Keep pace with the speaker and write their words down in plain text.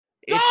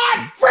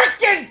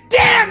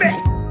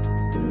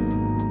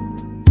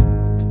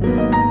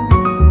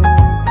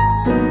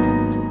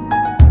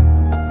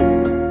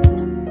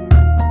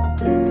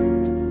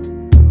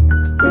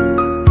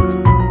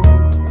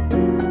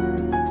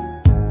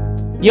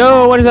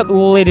Yo, what is up,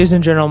 ladies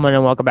and gentlemen,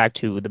 and welcome back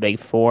to the Big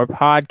Four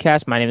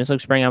podcast. My name is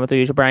Luke Spring. I'm with the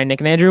usual Brian, Nick,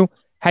 and Andrew.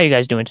 How you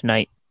guys doing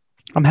tonight?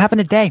 I'm having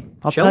a day.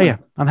 I'll tell you.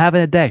 I'm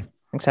having a day.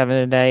 Thanks for having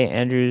a day.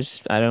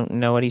 Andrew's, I don't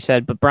know what he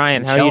said, but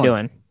Brian, I'm how are you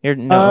chilling.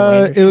 doing?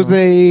 Andrew's It was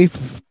chilling.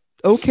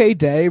 okay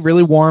day,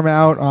 really warm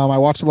out. I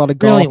watched a lot of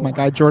golf. Really My warm.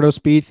 guy Jordo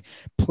Spieth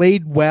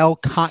played well.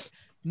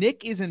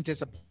 Nick isn't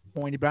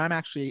disappointed, but I'm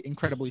actually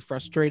incredibly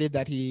frustrated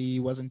that he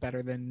wasn't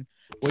better than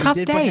what Tough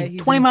he did. But day. hey,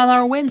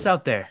 20-mile-an-hour winds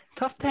out there.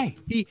 Tough day.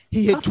 he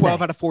hit Tough 12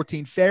 day. out of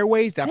 14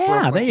 fairways. That Yeah,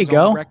 broke like there you his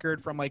go. own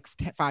record from like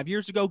 5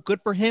 years ago.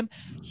 Good for him.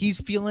 He's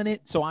feeling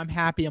it. So I'm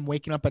happy. I'm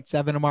waking up at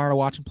 7 tomorrow to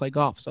watch him play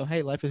golf. So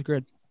hey, life is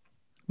good.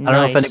 I don't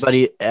know if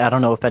Nice. I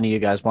don't know if any of you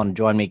guys want to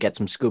join me, get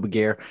some scuba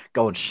gear,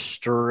 going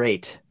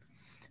straight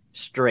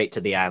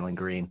to the island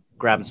green,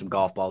 grabbing some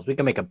golf balls. We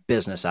can make a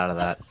business out of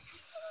that.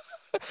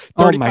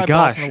 Oh 35 my balls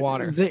gosh. in the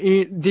water.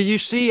 Did you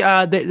see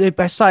I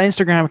saw an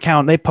Instagram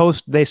account.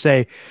 They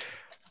say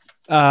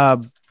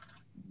someone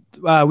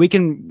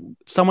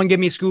give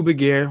me scuba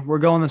gear. We're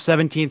going the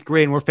 17th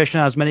green. We're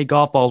fishing out as many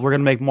golf balls. We're going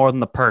to make more than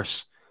the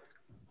purse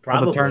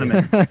of the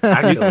tournament. You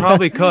Actually.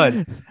 probably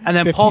could. And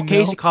then Paul 15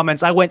 Casey mil.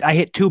 comments, I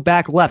hit 2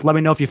 back left. Let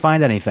me know if you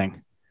find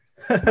anything.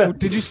 Oh,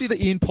 did you see the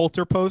Ian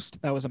Poulter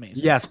post? That was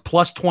amazing. Yes,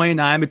 plus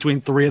 29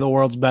 between 3 of the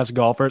world's best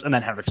golfers, and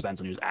then Henrik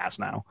Stenson, who's ass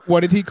now.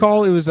 What did he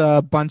call? It was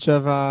a bunch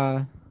of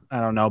I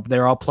don't know. They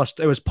were all plus.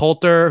 It was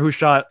Poulter who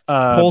shot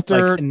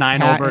Poulter, like 9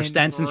 Hatton, over.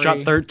 Stenson 3. shot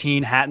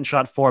 13. Hatton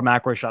shot 4.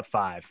 McElroy shot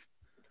 5.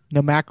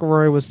 No,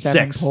 McElroy was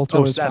 7. 6. Poulter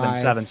was 7, 5.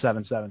 7,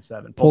 7, 7,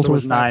 7. Poulter Poulter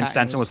was 5, 9. Hatton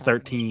Stenson was 5,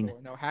 13. 4.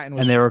 No, Hatton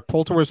was. And they were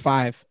Poulter was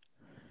 5.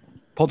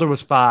 Poulter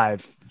was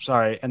 5.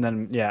 Sorry, and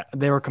then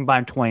they were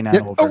combined 29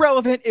 Yeah, over.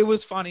 irrelevant. It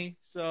was funny.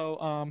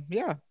 So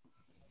yeah.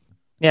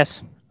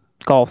 Yes,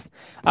 golf.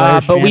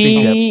 Players But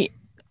Championship.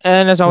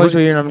 and as always,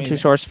 we're your It's number 2 amazing.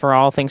 source for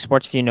all things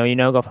sports. If you know, you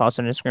know. Go follow us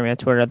on Instagram and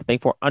Twitter at the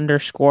Big Four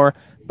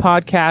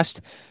 _podcast.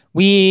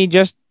 We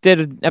just did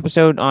an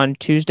episode on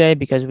Tuesday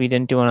because we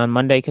didn't do one on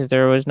Monday because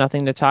there was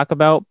nothing to talk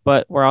about.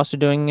 But we're also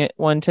doing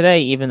one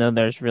today, even though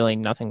there's really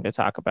nothing to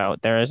talk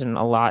about. There isn't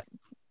a lot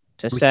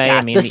to We say. got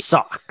I mean, the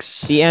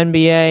Sox. the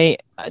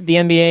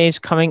NBA is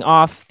coming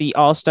off the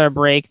All-Star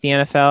break. The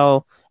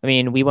NFL, I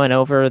mean, we went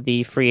over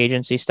the free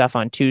agency stuff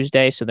on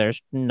Tuesday, so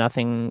there's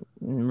nothing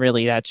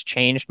really that's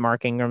changed.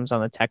 Mark Ingram's on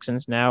the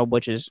Texans now,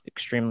 which is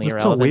extremely It's a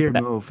irrelevant. weird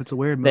That- move. It's a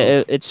weird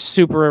move. It's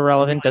super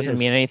irrelevant, It doesn't is.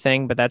 mean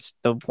anything, but that's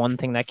the one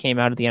thing that came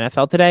out of the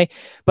NFL today.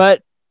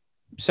 But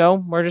so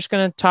we're just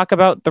going to talk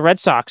about the Red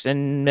Sox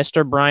and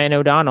Mr. Brian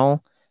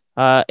O'Donnell.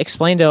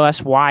 Explain to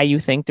us why you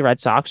think the Red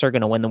Sox are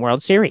going to win the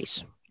World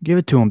Series. Give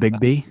it to him, Big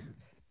B.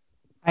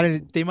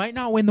 They might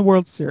not win the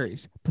World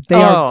Series, but they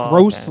are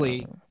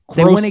grossly.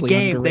 They win a grossly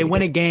game. They underrated.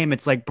 win a game.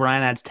 It's like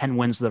Brian adds 10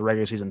 wins to the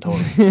regular season total.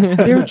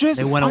 They're just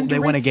They win a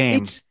underrated.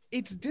 game.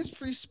 It's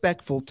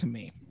disrespectful to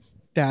me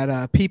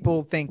that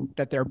people think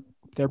that they're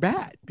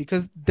bad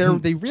because they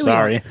really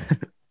Sorry. are.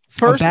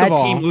 First a bad of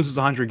all, team loses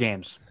 100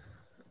 games.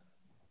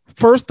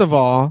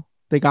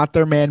 they got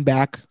their man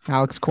back,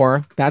 Alex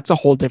Cora. That's a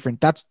whole different.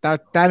 That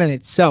in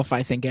itself,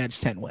 I think, adds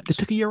 10 wins. They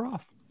took a year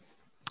off.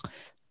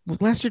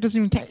 Last year doesn't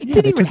even count. It Yeah,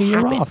 didn't they even took a year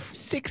happen. off.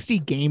 60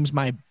 games,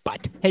 my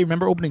butt. Hey,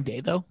 remember opening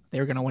day though? They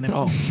were gonna win it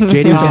all.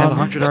 JD was gonna have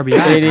 100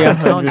 RBI. 80, I'm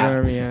telling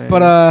 100 you. RBI.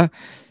 But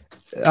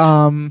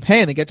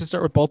hey, and they get to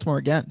start with Baltimore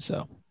again.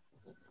 So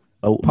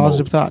Oh,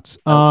 positive no. thoughts.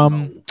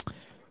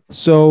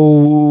 So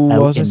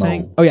what was I Mo.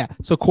 saying? Oh yeah,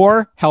 so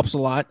core helps a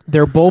lot.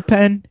 Their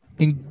bullpen,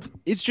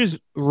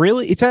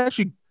 it's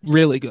actually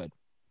really good.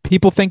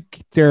 People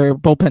think their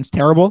bullpen's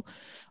terrible.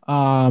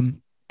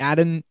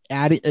 Adding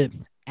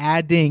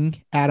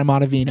Adam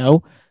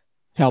Ottavino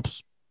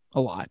helps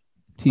a lot.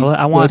 Well,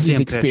 I want good, to see he's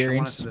him pitch.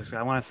 experienced,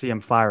 I want to see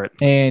him fire it.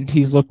 and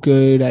he's looked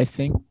good. I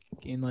think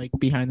in like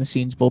behind the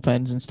scenes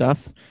bullpens and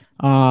stuff.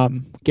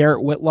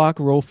 Garrett Whitlock,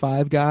 Rule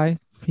 5 guy.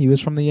 He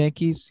was from the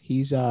Yankees.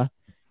 He's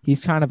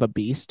kind of a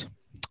beast.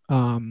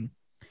 You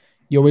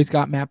always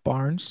got Matt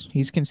Barnes.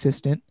 He's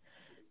consistent.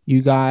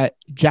 You got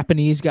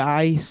Japanese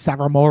guy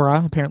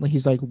Saramora. Apparently,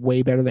 he's like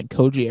way better than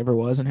Koji ever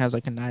was, and has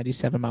like a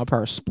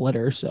 97-mile-per-hour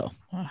splitter. So,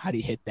 how do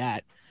you hit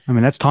that? I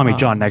mean, that's Tommy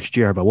John Um, next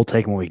year, but we'll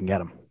take him when we can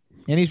get him.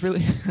 And he's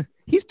really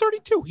he's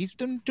 32. He's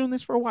been doing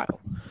this for a while.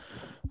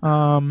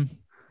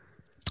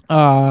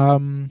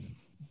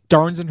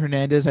 Darns and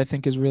Hernandez, I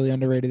think, is really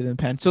underrated in the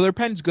pen. So their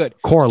pen's good.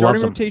 Cora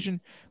loves Starting him.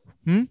 rotation.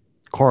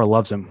 Cora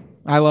loves him.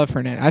 I love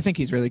Hernandez. I think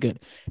he's really good.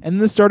 And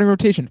the starting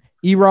rotation,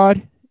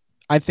 Erod,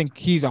 I think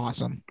he's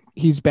awesome.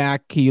 He's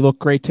back. He looked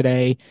great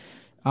today.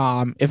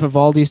 If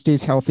Evaldi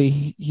stays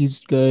healthy, he's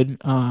good.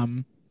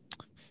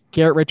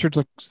 Garrett Richards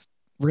looks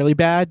really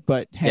bad,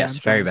 but hey, Yes,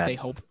 very bad.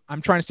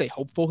 I'm trying to stay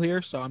hopeful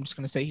here, so I'm just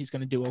going to say he's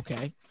going to do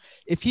okay.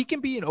 If he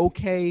can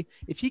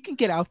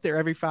get out there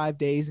every 5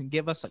 days and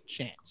give us a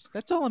chance,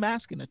 that's all I'm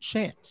asking, a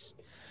chance.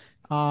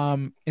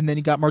 And then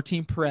you got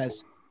Martin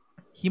Perez.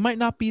 He might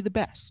not be the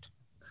best,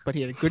 but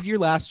he had a good year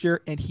last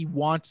year, and he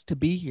wants to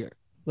be here.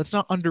 Let's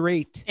not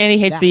underrate. And he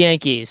hates that. the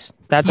Yankees.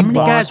 That's How a many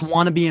plus. guys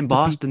want to be in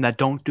Boston that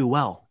don't do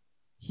well?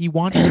 He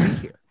wants to be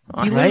here.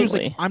 He literally was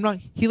like, Honestly. I'm not.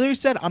 He literally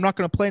said, I'm not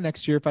going to play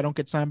next year if I don't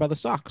get signed by the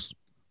Sox.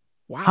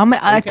 Wow. How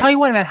many? I okay. tell you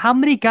what, man. How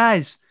many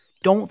guys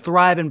don't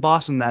thrive in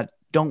Boston that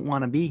don't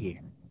want to be here,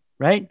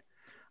 right?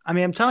 I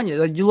mean, I'm telling you.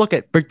 Like, you look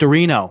at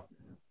Victorino,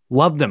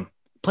 loved him,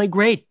 played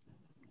great.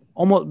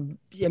 Almost,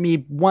 I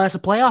mean, won us a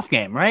playoff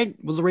game, right?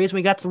 Was the reason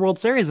we got to the World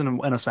Series in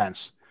a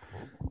sense.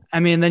 I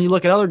mean, then you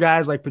look at other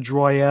guys like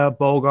Pedroia,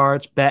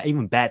 Bogarts,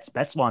 even Betts.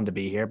 Betts wanted to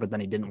be here, but then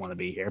he didn't want to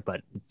be here.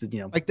 But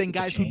Like then it's a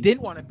guys who change.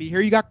 didn't want to be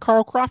here, you got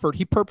Carl Crawford.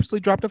 He purposely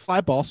dropped a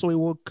fly ball so he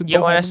could go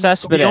home Yoenis and-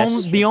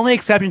 Cespedes. The only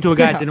exception to a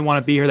guy Yeah. that didn't want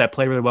to be here that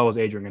played really well was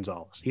Adrian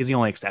Gonzalez. He's the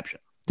only exception.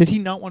 Did he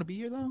not want to be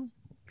here though?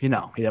 He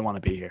didn't want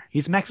to be here.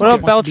 He's Mexican. What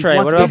about He Beltray?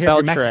 wants What to about be here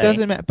for Beltray? Mexico.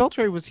 Doesn't matter.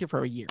 Beltray was here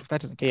for a year.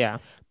 That doesn't count. Yeah.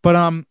 But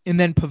and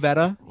then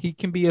Pavetta, he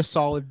can be a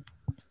solid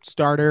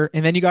starter.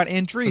 And then you got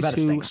Andres, Pavetta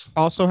who stinks.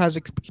 also has.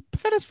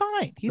 Pavetta's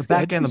fine. He's The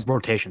back good. end of the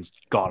rotation's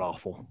god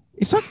awful.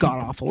 It's not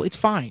god awful. It's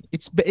fine.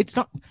 It's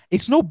not.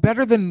 It's no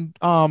better than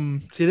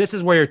See, this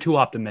is where you're too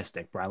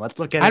optimistic, Brian. Let's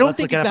look at it. I don't Let's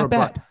think look at it's it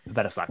that for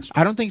Pavetta sucks.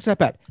 I don't think it's that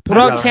bad. What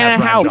about rather Tanner have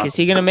Brian Houck? Johnson. Is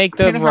he going to make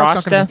the Tanner Houck's not gonna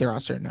roster? make the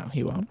roster. No,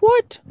 he won't.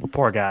 What?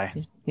 Poor guy.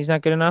 He's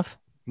not good enough?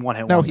 One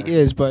hit No, wonder. he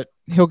is, but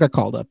he'll get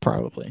called up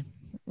probably.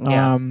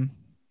 Yeah.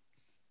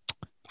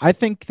 I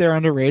think they're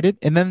underrated.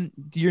 And then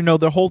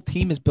the whole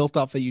team is built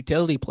off of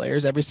utility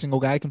players. Every single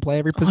guy can play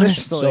every position.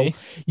 Honestly.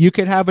 So you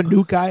could have a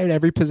new guy at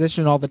every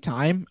position all the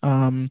time.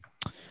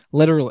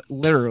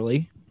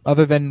 Literally,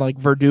 other than like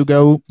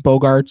Verdugo,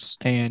 Bogarts,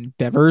 and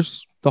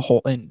Devers,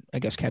 and I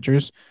guess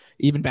catchers.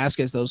 Even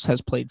Vasquez, those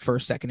has played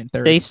first, second, and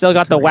third. They still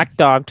got the career. Weck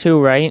dog too,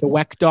 right? The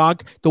Weck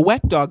dog. The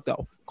Weck dog,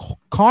 though.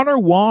 Connor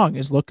Wong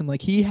is looking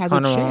like he has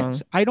Connor a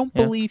chance. Wong. I don't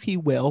Yeah. believe he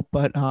will,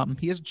 but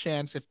he has a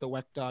chance if the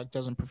Weck dog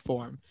doesn't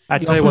perform. I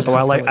He tell you also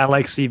what, though, has I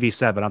like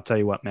CV7. I'll tell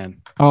you what, man.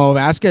 Oh,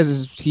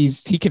 Vasquez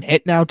he can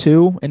hit now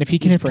too, and if he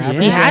can hit for Yeah.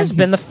 average, He has then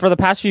been he's- for the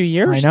past few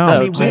years. I know. though,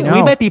 I mean, too.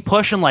 we might be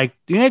pushing like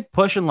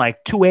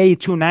 280,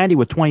 290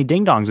 with 20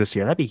 ding dongs this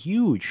year. That'd be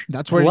huge.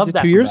 That's I what he love did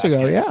that 2 from years ago.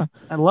 Vasquez. Yeah,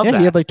 I love yeah, that.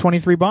 he had like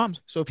 23 bombs.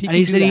 So if he and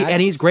can do that,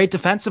 and he's great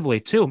defensively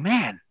too,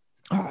 man.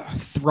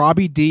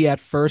 Throbby D at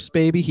first,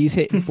 baby, he's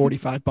hitting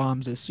 45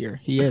 bombs this year.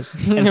 He is.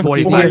 And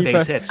 45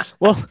 base hits.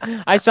 Well,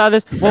 I saw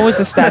this. What was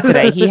the stat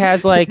today? He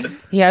has like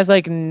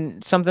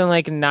something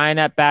like 9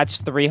 at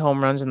bats, 3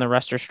 home runs, and the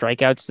rest are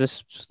strikeouts.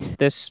 This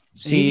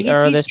He's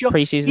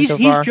preseason He's so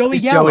far. Joey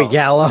He's Gallo. Joey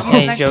Gallo. Yeah,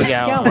 he's Joey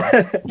Gallo.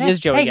 He is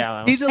Joey Hey,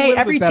 Gallo. He's a Hey, little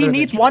every bit better team than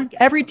needs Joey one.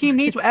 Every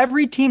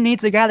team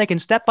needs a guy that can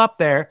step up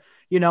there.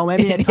 You know,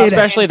 maybe And hit it.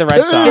 Especially the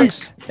Red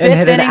Sox. And fifth hit an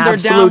inning they're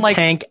absolute down like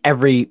tank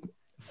every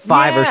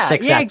 5 or Yeah,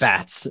 6 yeah, at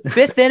bats.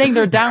 fifth inning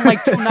they're down like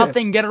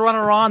 2-0. Get a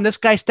runner on. This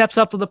guy steps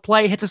up to the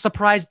plate, hits a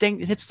surprise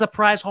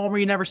homer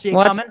you never see it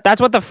Well, coming. that's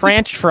what the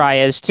French fry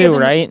is Gives too,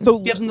 him right? So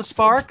Gives him the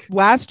spark.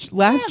 last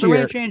Yeah, they're year,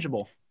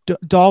 interchangeable.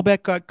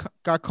 Dahlbeck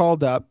got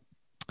called up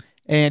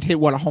and hit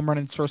a home run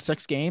in his first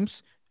 6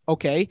 games.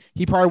 Okay,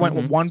 he probably went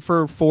Mhm. 1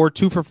 for 4,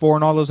 2 for 4,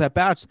 and all those at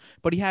bats,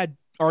 but he had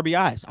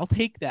RBIs. I'll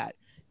take that.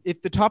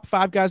 If the top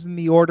 5 guys in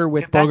the order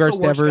with If that's Bogarts,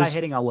 the worst guy Devers,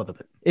 hitting, I'll live with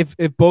it. if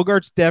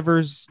Bogarts,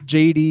 Devers,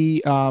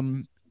 JD,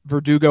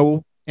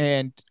 Verdugo,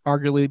 and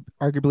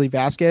arguably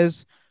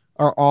Vasquez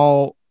are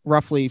all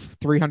roughly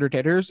 300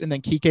 hitters, and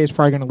then Kike is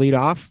probably going to lead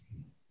off,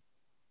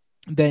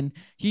 then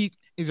he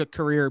is a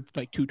career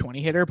like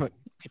 220 hitter, but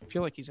I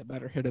feel like he's a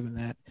better hitter than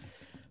that.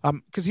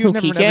 Because he was Who,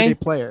 never an Kike? everyday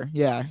player.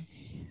 Yeah.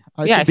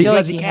 Yeah, I feel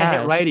like Because he he can't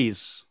has. hit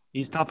righties.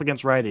 He's tough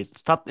against righties.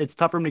 It's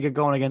tough for him to get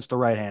going against the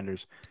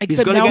right-handers.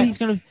 Except good now against- he's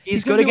gonna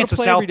he's gonna good be able against to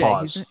the play every day.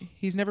 southpaws.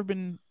 He's never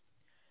been.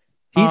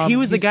 He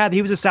was the he's- guy.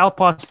 He was a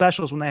southpaw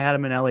specialist when they had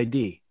him in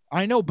LAD.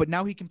 I know, but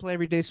now he can play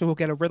every day, so he'll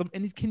get a rhythm,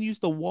 and he can use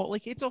the wall.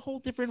 Like it's a whole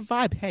different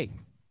vibe. Hey,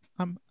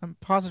 I'm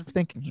positive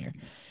thinking here.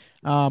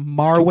 Too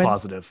Marwin,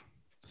 positive.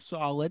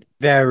 solid.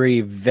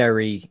 Very,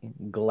 very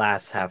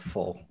glass half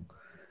full.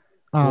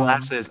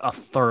 Glass is a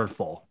third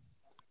full.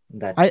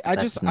 That's I'm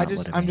just not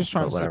what it I'm means, just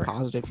trying but to stay whatever.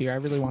 positive here. I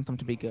really want them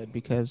to be good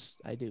because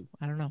I do.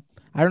 I don't know.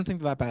 I don't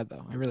think they're that bad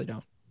though. I really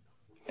don't.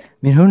 I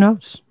mean, who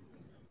knows?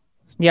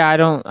 Yeah, I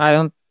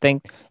don't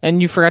think.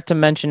 And you forgot to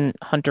mention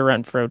Hunter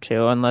Renfroe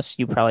too, unless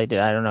you probably did.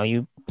 I don't know.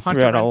 You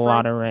Hunter threw out a Renfroe?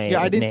 lot of Yeah,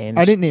 I didn't. names.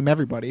 I didn't name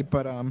everybody,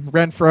 but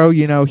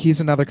Renfro,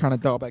 he's another kind of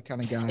Dahlbeck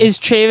kind of guy. Is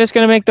Chavis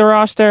going to make the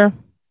roster?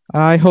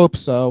 I hope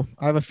so.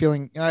 I have a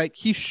feeling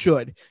he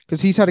should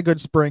because he's had a good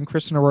spring.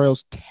 Christian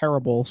Arroyo's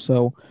terrible,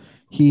 so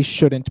he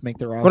shouldn't make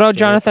the roster. What about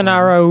Jonathan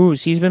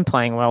Arauz? He's been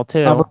playing well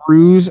too.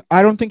 Arroyo,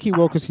 I don't think he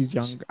will because he's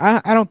younger.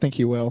 I don't think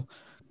he will.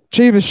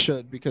 Chavis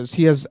should because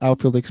he has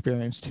outfield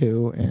experience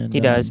too, and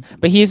He does,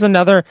 but he's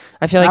another.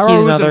 I feel like Arauz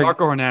he's and another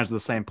Marco Hernandez are the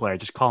same player.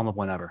 Just call him up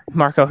whenever.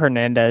 Marco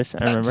Hernandez. I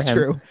remember That's him.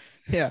 true.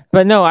 Yeah,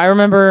 But no, I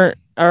remember,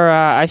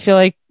 I feel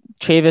like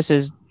Chavis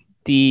is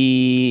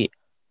the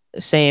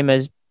same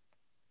as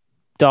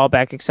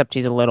Dahlbeck, except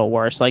he's a little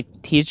worse.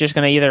 Like he's just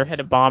gonna either hit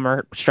a bomb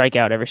or strike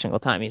out every single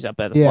time he's up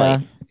at the yeah.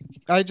 plate.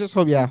 I just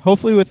hope. Yeah,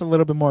 hopefully with a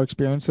little bit more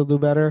experience, he'll do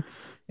better.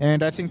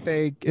 And I think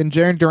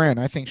Jaron Duran,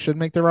 I think should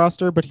make the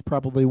roster, but he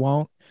probably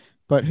won't.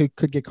 But he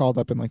could get called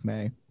up in like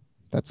May.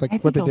 That's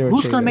like what they do.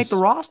 Who's going to make the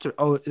roster?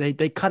 Oh, they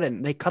cut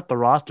it. They cut the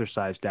roster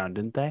size down,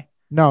 didn't they?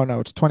 No,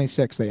 it's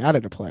 26. They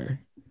added a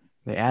player.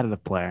 They added a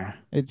player.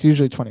 It's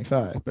usually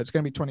 25, but it's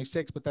going to be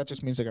 26. But that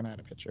just means they're going to add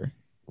a pitcher.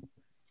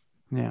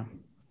 Yeah.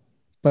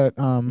 But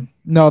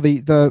no,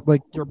 the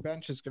like your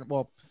bench is going to.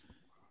 Well,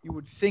 you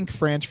would think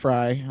French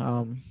Fry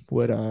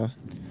would.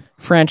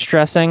 French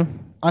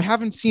dressing. I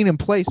haven't seen him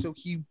play, so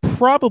he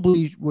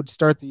probably would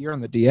start the year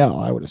on the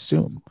DL. I would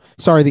assume.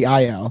 Sorry, the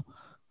IL.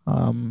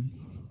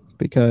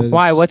 Because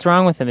Why? What's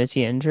wrong with him? Is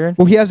he injured?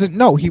 Well, he hasn't.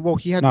 No, he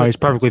had. No, he's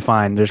perfectly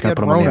fine. They're just gonna had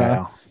put him on the Rona.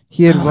 IL.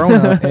 He had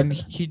Rona, and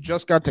he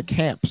just got to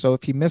camp. So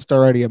if he missed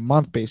already a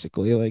month,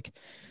 basically, like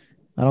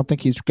I don't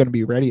think he's going to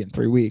be ready in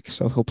 3 weeks.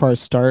 So he'll probably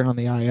start on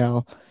the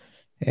IL,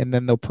 and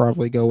then they'll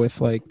probably go with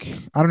like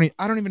I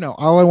don't even know.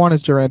 All I want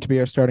is Durant to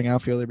be our starting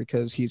outfielder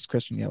because he's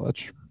Christian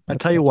Yelich. I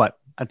tell you what.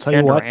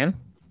 Duran?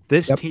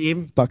 This Yep.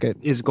 team Bucket.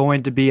 is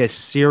going to be a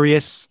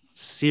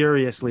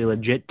seriously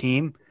legit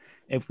team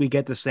if we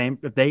get the same.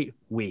 The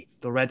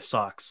Red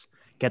Sox,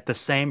 get the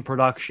same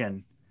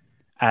production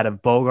out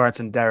of Bogarts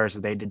and Devers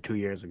as they did 2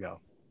 years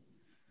ago.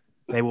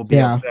 They will be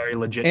a very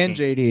legit And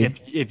team. JD.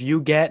 If you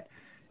get,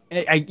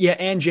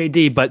 and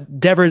JD, but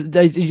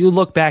Devers, you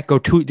look back,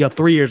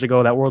 3 years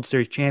ago, that World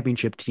Series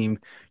championship team,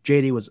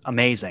 JD was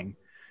amazing.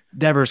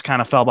 Devers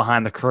kind of fell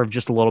behind the curve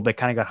just a little bit,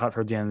 kind of got hurt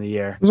at the end of the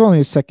year. It was only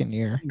his second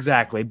year.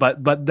 Exactly.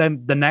 But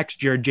then the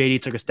next year,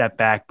 JD took a step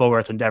back.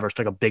 Bogarts and Devers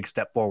took a big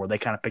step forward. They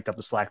kind of picked up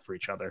the slack for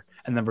each other.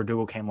 And then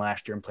Verdugo came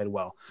last year and played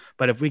well.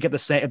 But if we get the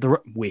same, the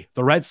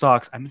Red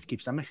Sox, I'm going to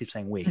keep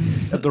saying we.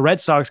 If the Red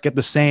Sox get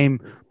the same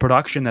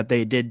production that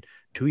they did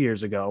 2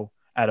 years ago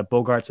out of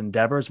Bogarts and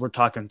Devers, we're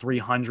talking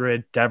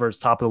 300. Devers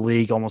top of the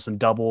league, almost in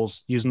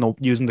doubles,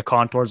 using the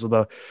contours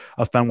of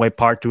Fenway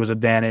Park to his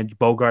advantage.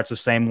 Bogarts the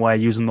same way,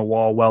 using the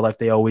wall well like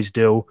they always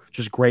do.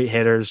 Just great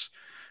hitters.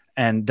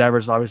 And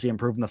Devers obviously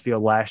improved in the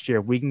field last year.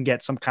 If we can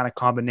get some kind of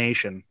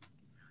combination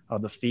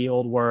of the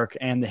field work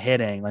and the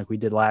hitting like we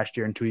did last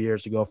year and 2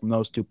 years ago from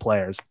those two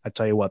players, I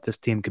tell you what, this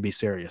team could be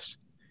serious.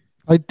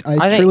 I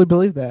truly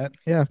believe that.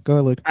 Yeah, go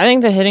ahead, Luke. I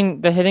think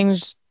the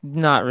hitting's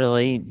not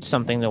really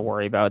something to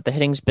worry about. The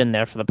hitting's been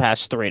there for the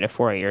past 3 to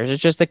 4 years.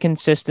 It's just the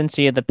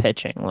consistency of the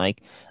pitching.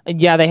 Like,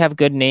 yeah, they have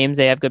good names,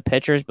 they have good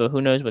pitchers, but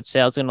who knows what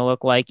Sale's going to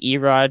look like.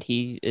 Erod,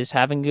 he is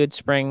having good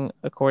spring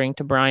according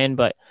to Brian,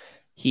 but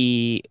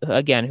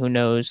who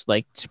knows?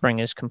 Like, spring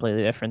is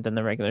completely different than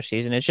the regular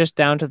season. It's just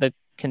down to the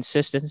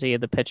consistency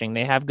of the pitching.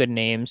 They have good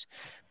names,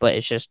 but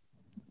it's just,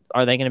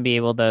 are they going to be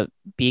able to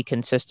be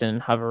consistent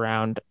and hover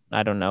around,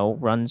 I don't know,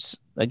 runs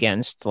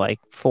against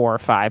like 4 or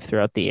 5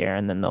 throughout the year,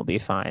 and then they'll be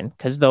fine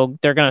because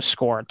they're going to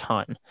score a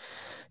ton.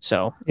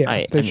 So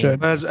yeah, they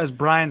should. But as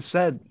Brian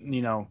said,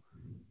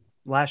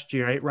 last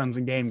year 8 runs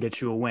a game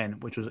gets you a win,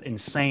 which is an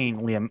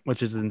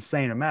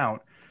insane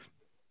amount.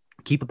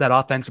 Keep up that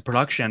offensive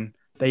production.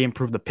 They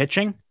improve the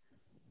pitching.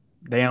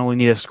 They only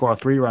need to score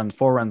 3 runs,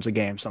 4 runs a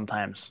game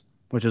sometimes,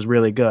 which is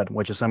really good,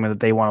 which is something that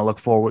they want to look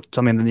forward,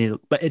 something they need.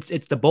 But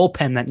it's the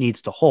bullpen that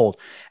needs to hold,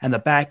 and the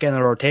back end of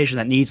the rotation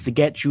that needs to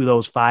get you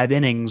those 5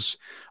 innings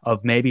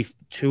of maybe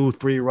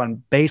 2-3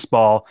 run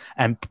baseball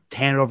and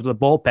hand it over to the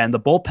bullpen. The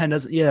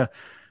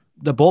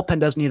bullpen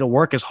doesn't need to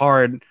work as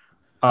hard,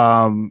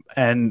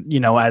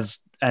 as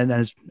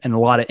in a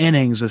lot of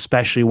innings,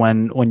 especially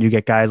when you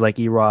get guys like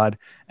Erod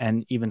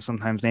and even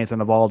sometimes Nathan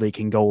Eovaldi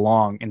can go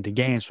long into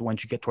games. So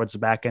once you get towards the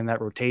back end of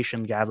that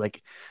rotation, guys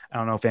like, I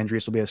don't know if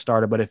Andreas will be a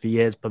starter, but if he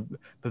is,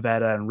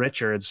 Pivetta and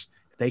Richards,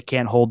 they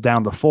can't hold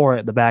down the 4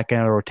 at the back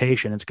end of the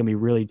rotation. It's going to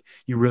be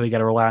you really got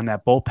to rely on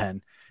that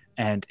bullpen.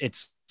 And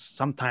it's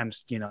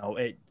sometimes,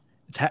 it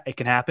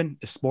can happen.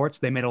 It's sports.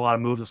 They made a lot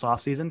of moves this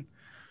offseason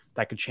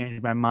that could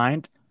change my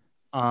mind.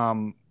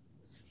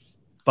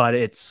 But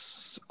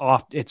it's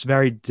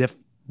very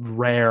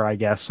rare, I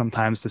guess,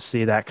 sometimes to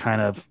see that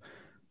kind of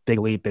big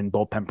leap in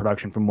bullpen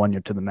production from one year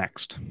to the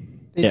next.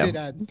 They did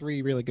add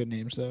 3 really good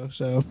names, though.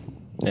 So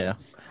yeah,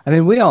 I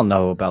mean, we all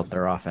know about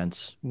their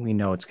offense. We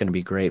know it's going to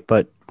be great,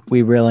 but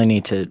we really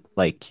need to,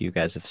 like you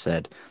guys have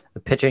said, the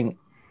pitching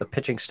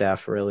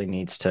staff really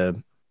needs to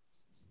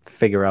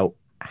figure out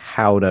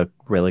how to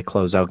really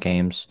close out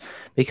games,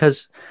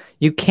 because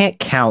you can't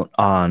count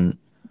on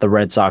the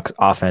Red Sox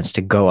offense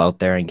to go out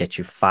there and get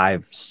you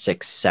 5,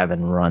 6,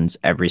 7 runs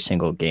every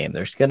single game.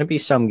 There's going to be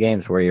some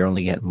games where you're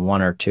only getting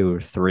 1 or 2 or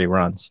 3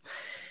 runs.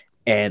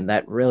 And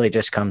that really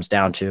just comes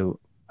down to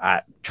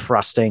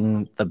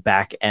trusting the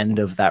back end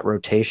of that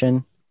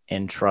rotation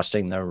and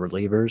trusting the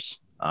relievers.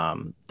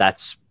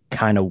 That's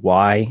kind of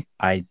why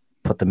I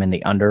put them in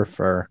the under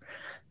for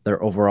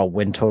their overall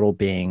win total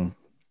being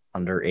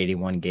under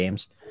 81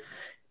 games,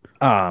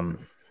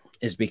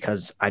 is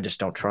because I just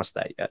don't trust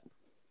that yet.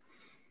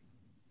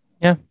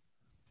 Yeah,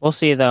 we'll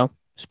see though.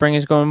 Spring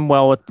is going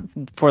well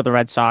for the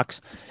Red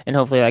Sox, and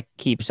hopefully that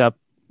keeps up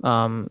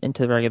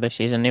into the regular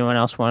season. Anyone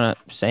else want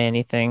to say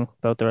anything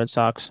about the Red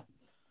Sox?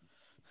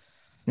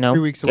 No.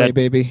 3 weeks away,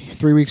 baby.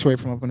 3 weeks away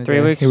from opening day.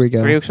 3 weeks. Here we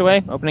go. 3 weeks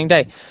away, opening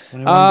day.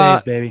 21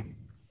 days, baby.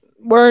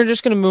 We're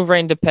just gonna move right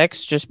into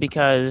picks, just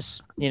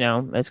because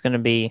it's gonna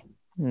be.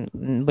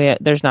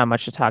 There's not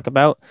much to talk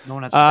about. No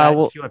one has I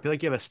feel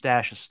like you have a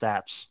stash of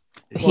stats.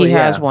 He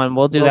has one.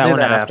 We'll do that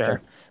one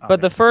after.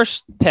 But the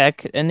first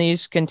pick, and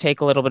these can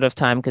take a little bit of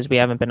time because we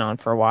haven't been on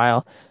for a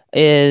while,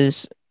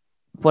 is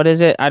what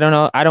is it? I don't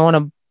know. I don't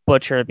want to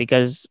butcher it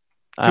because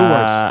 2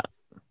 words.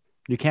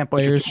 You can't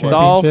butcher Players 2 words.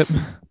 golf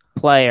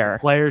player.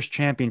 Players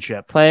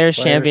Championship. Players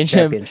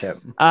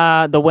Championship.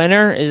 The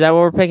winner, is that what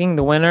we're picking?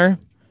 The winner?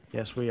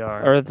 Yes, we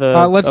are. Or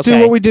the let's do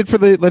what we did for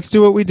the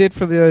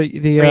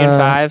 3 and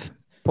 5.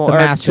 The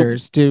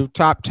Masters. Do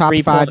top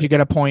 5, points. you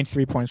get a point,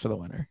 3 points for the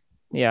winner.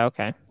 Yeah,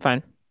 okay.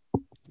 Fine.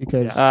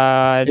 Because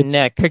it's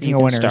Nick, picking a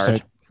winner, so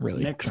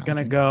really Nick's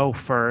gonna go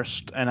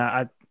first,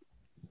 and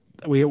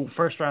we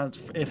first round.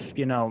 If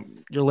you're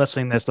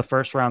listening to this, the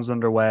first round's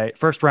underway.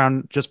 First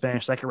round just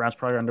finished. Second round's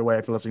probably underway.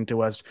 If you're listening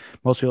to us,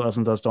 most people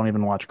listen to us don't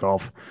even watch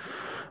golf.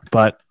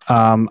 But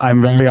I'm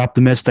very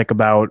optimistic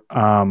about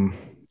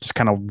just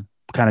kind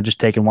of just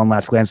taking one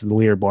last glance at the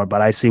leaderboard.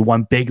 But I see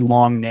one big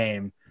long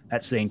name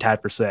that's sitting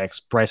tied for 6,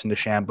 Bryson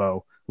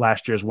DeChambeau,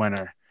 last year's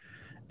winner.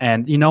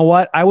 And you know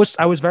what? I was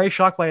very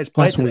shocked by his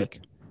play last today. week.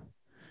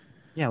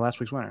 Yeah, last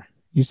week's winner.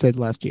 You said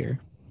last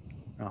year.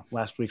 Oh,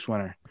 last week's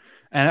winner.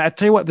 And I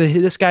tell you what,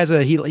 this guy's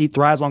he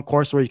thrives on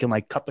course where you can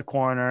like cut the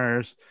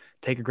corners,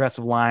 take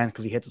aggressive lines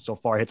because he hits it so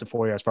far. He hits it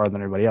 4 yards farther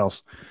than everybody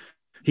else.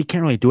 He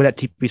can't really do it at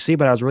TPC,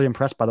 but I was really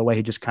impressed by the way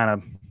he just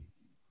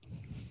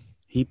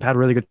he had a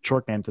really good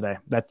short game today.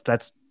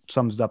 That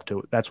sums up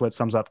to it. That's what it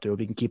sums up to. If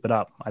he can keep it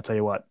up, I tell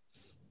you what.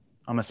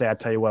 I'm gonna say I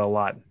tell you what a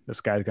lot.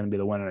 This guy's gonna be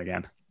the winner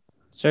again.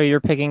 So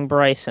you're picking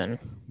Bryson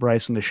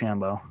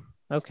DeChambeau.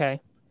 Okay.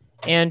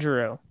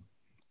 Andrew.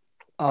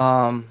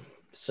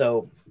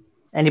 So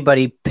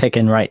anybody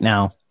picking right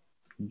now,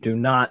 do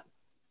not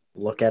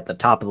look at the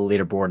top of the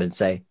leaderboard and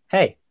say,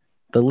 hey,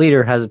 the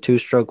leader has a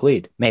 2-stroke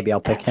lead. Maybe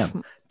I'll pick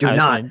him. Do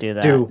not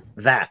do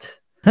that.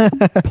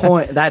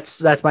 Point.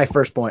 That's my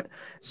first point.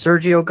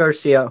 Sergio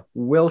Garcia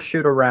will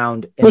shoot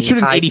around in He'll shoot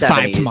an high 85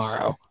 70s.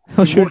 tomorrow.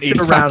 He'll shoot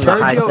around the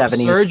high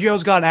 70s.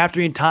 Sergio's got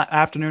afternoon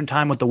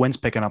time with the winds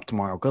picking up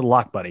tomorrow. Good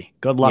luck, buddy.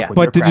 Good luck. Yeah. With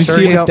But your did you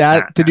see the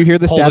stat? Did you hear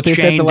the stat? They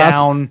said the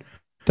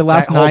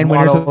last 9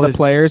 winners of the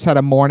players had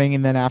a morning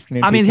and then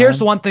afternoon. I mean, here's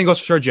the one thing goes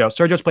for Sergio.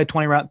 Sergio's played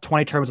 20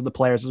 tournaments with the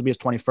players. This will be his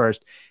 21st.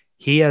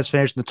 He has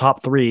finished in the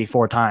top 3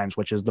 4 times,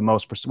 which is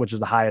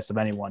the highest of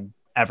anyone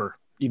ever,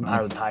 even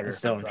higher than Tiger. I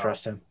still don't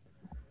trust him.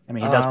 I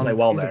mean, he does play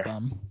well there.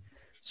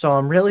 So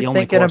I'm really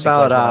thinking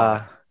about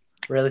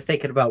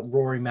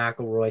Rory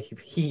McIlroy.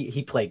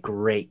 He played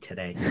great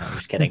today. No, I'm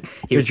just kidding.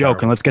 You're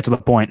joking. Let's get to the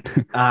point.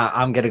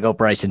 I'm gonna go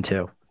Bryson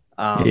too.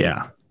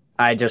 Yeah.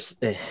 I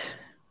just.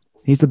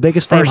 He's the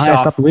biggest name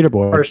highest up the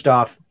leaderboard. First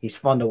off, he's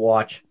fun to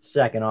watch.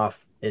 Second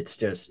off, it's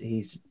just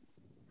he's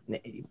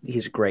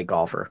a great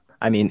golfer.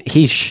 I mean,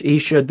 he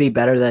should be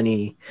better than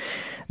he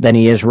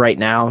is right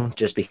now,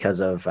 just because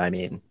of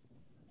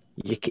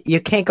you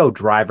can't go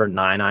driver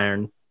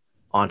 9-iron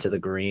onto the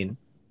green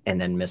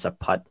and then miss a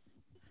putt.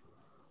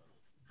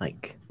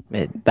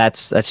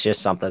 That's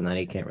just something that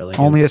he can't really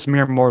do. Only us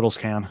mere mortals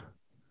can.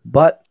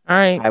 But all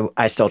right,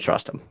 I still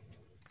trust him.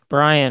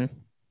 Brian.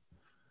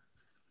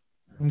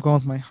 I'm going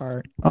with my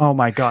heart. Oh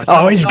my God!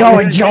 Oh, he's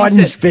going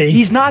Jordan Speed.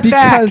 He's not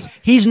back.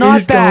 He's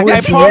not back. I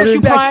promise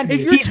you, Brian.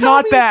 He's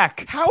not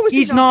back. How is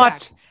he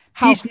not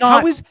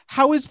back?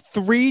 How is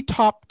 3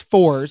 top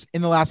 4s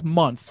in the last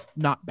month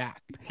not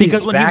back?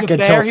 Because when he was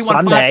there, he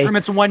won 5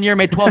 tournaments in 1 year,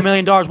 made $12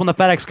 million, won the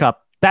FedEx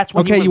Cup. That's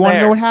when. Okay, you want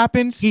to know what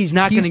happens? He's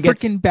not going to get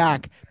freaking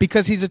back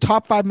because he's a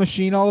top 5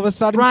 machine all of a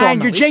sudden.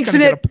 Brian, you're jinxing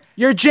it.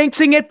 You're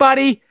jinxing it,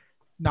 buddy.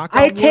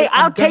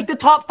 I'll take the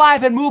top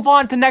 5 and move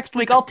on to next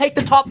week. I'll take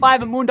the top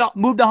 5 and move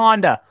to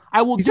Honda.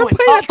 I will do it.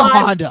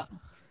 Honda.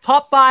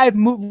 Top 5,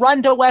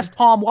 run to West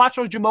Palm, watch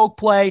Jamoke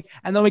play,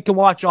 and then we can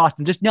watch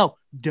Austin. Just say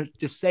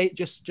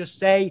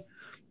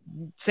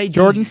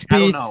Jordan Spieth. I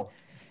don't know.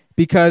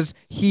 Because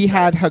he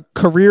had a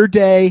career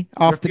day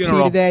off the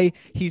tee today.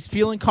 He's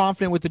feeling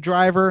confident with the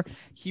driver.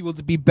 He will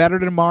be better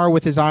tomorrow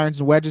with his irons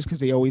and wedges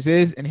because he always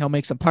is, and he'll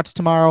make some putts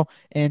tomorrow,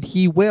 and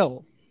he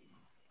will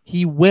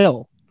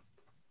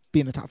be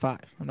in the top 5.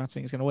 I'm not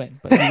saying he's going to win,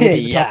 but he will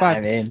be in the top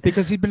 5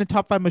 because he's been a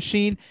top 5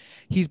 machine.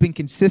 He's been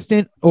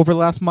consistent over the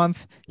last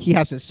month. He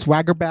has his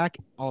swagger back.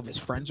 All of his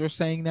friends are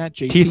saying that.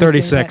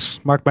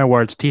 T36. Mark my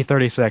words.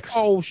 T36.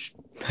 Oh,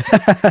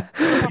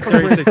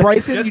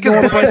 Bryson, just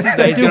because Bryson's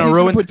going to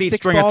ruin Spieth's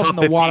string of top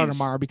 15s in the water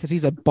tomorrow because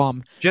he's a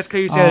bum. Just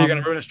because you say you're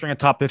going to ruin a string of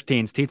top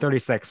 15s.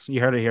 T36. You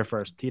heard it here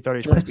first.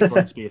 T36 before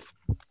Spieth.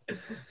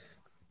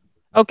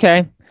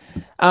 Okay.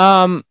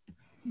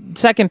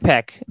 Second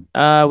pick.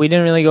 We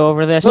didn't really go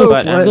over this, Luke,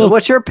 but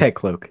what's your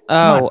pick, Luke?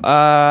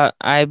 No.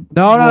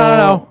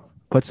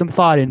 Put some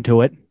thought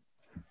into it.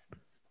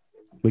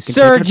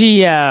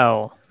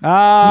 Sergio.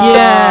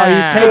 Yeah,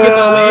 he's taking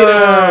the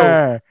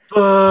leader.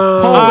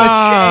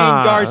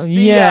 Shane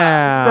Garcia.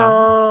 Yeah.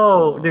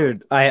 No,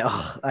 dude. I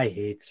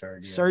hate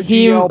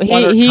Sergio.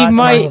 He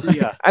might.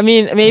 I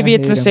mean, maybe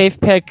it's a safe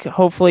pick.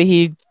 Hopefully,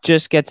 he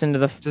just gets into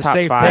the top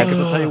 5. I'll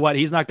tell you what,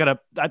 he's not gonna.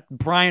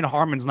 Brian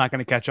Harmon's not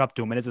gonna catch up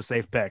to him. It is a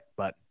safe pick,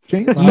 but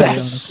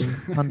yes.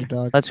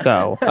 Underdog. Let's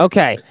go.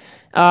 Okay.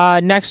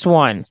 Next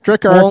one.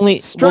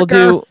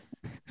 Stricker.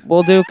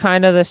 We'll do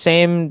kind of the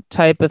same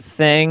type of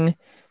thing,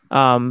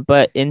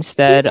 But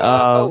instead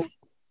of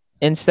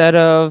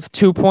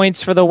 2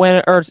 points for the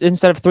winner, or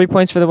instead of 3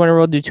 points for the winner,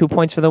 we'll do 2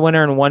 points for the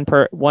winner and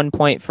 1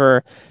 point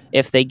for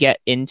if they get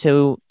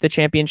into the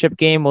championship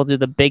game. We'll do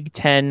the Big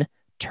Ten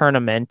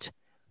tournament.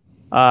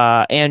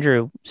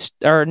 Andrew,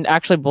 or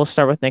actually, we'll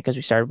start with Nick because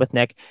we started with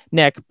Nick.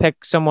 Nick,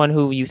 pick someone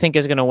who you think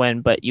is going to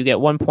win, but you get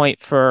 1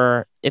 point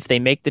for if they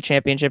make the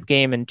championship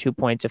game and 2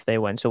 points if they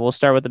win. So we'll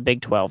start with the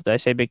Big 12. Did I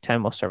say Big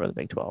 10? We'll start with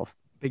the Big 12.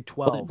 Big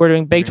 12. We're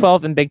doing Big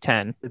 12 and Big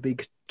 10 The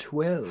Big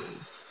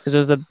 12. because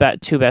those are the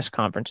two best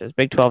conferences,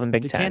 Big 12 and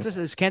Big 10.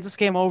 Kansas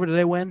game over? Did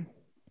they win?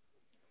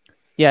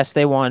 Yes,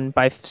 they won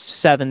by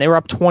 7. They were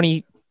up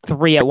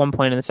 23 at one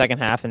point in the second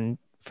half and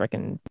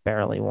freaking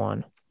barely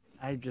won.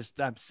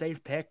 I'm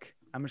safe pick.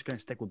 I'm just going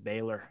to stick with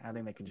Baylor. I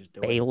think they can just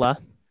do it. Baylor,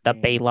 the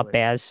Baylor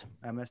Bears.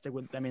 I'm going to stick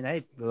with. I mean,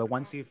 hey, they're the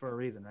 1 seed for a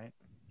reason, right?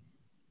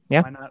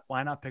 Yeah.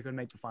 Why not pick and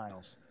make the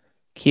finals?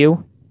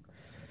 Q.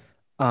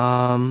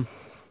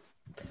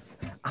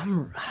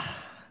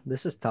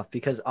 This is tough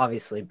because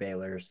obviously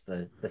Baylor's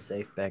the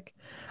safe pick.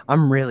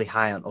 I'm really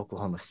high on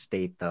Oklahoma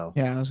State though.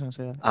 Yeah, I was gonna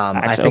say that.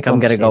 I think I'm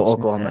gonna go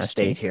Oklahoma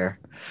State here.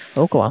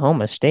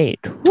 Oklahoma State.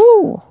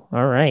 Woo!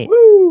 All right.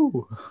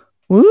 Woo!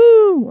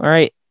 Woo! All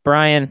right,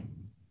 Brian.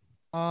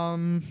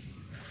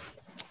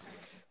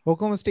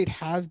 Oklahoma State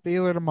has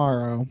Baylor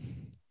tomorrow.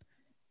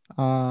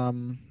 I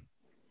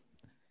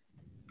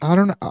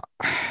don't know.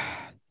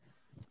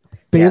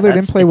 Baylor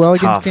didn't play well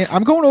against Kansas.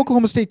 I'm going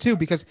Oklahoma State too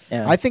because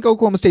I think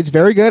Oklahoma State's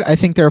very good. I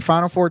think they're a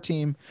Final Four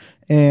team,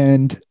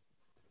 and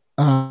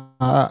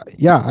I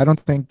don't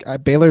think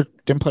Baylor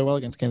didn't play well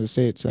against Kansas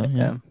State. So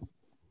yeah.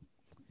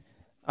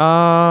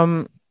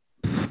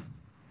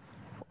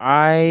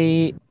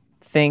 I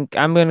think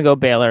I'm going to go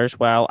Baylor as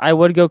well. I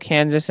would go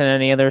Kansas in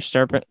any other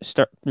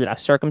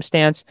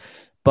circumstance,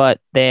 but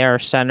their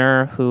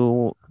center,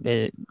 who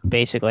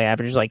basically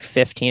averages like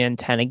 15 and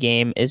 10 a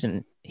game,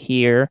 isn't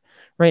here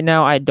right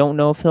now. I don't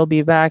know if he'll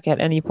be back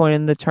at any point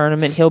in the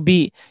tournament. He'll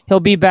be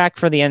back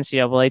for the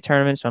NCAA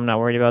tournament, so I'm not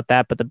worried about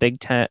that. But the Big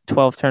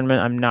 12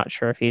 tournament, I'm not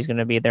sure if he's going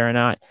to be there or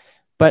not.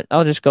 But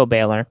I'll just go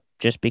Baylor,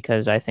 just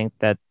because I think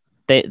that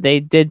they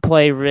did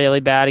play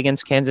really bad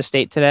against Kansas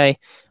State today,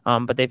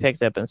 but they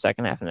picked up in the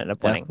second half and ended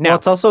up winning. Well,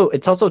 it's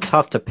also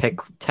tough to pick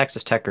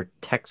Texas Tech or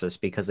Texas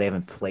because they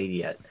haven't played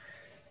yet.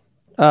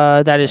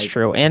 That is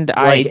true, and both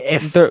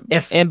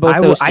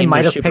those teams I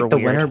might have picked the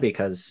weird. winner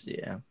because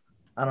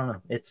I don't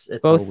know. It's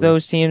both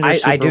those teams are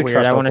super I do weird.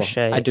 trust I want to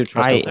say I do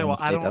trust Oklahoma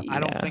I State.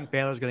 don't think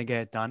Baylor's going to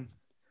get it done.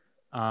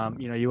 I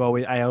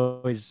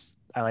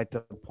like to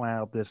point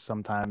out this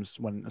sometimes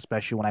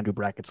especially when I do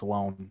brackets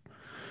alone.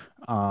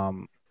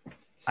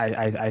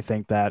 I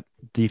think that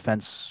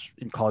defense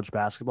in college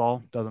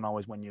basketball doesn't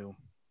always get you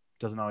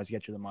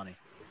the money.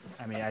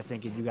 I mean, I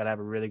think you got to have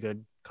a really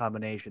good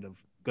combination of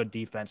good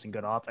defense and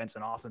good offense.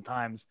 And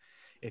oftentimes,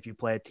 if you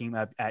play a team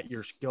at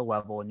your skill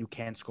level and you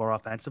can't score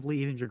offensively,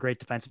 even if you're a great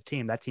defensive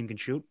team, that team can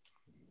shoot.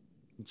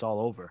 It's all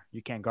over.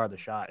 You can't guard the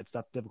shot. It's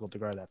difficult to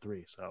guard that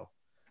three. So,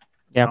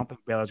 I don't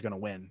think Baylor's going to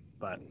win,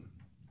 but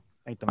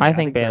I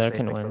think Baylor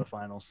can win for the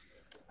finals.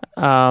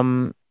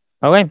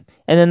 Okay, and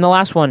then the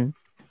last one,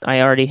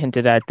 I already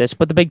hinted at this,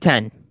 but the Big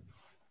Ten,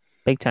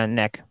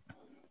 Nick.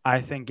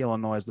 I think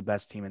Illinois is the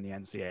best team in the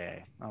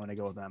NCAA. I'm going to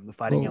go with them. The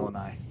Fighting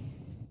Illinois.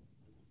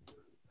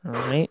 All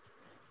right.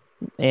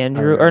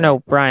 Andrew, or no,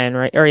 Brian,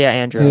 right? Or yeah,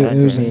 Andrew.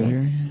 It was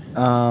Andrew.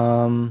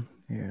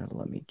 Here,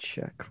 let me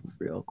check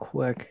real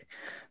quick.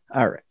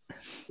 All right.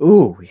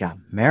 Ooh, we got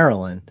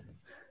Maryland.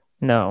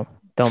 No,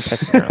 don't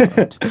pick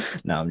Maryland.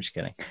 No, I'm just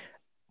kidding.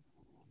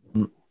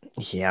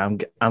 Yeah,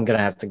 I'm gonna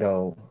have to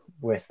go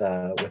with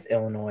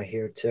Illinois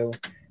here too,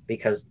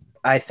 because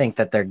I think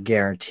that they're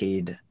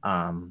guaranteed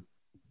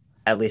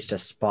at least a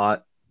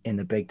spot in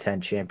the Big Ten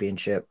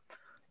championship.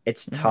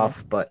 It's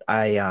tough, but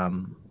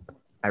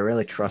I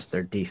really trust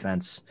their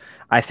defense.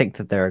 I think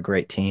that they're a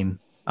great team.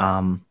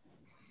 I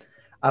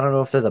don't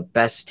know if they're the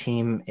best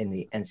team in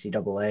the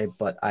NCAA,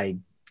 but I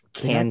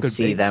can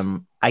see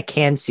them. I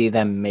can see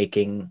them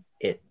making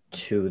it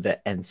to the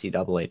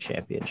NCAA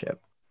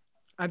championship.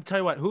 I'll tell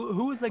you what.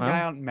 Who was the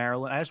guy on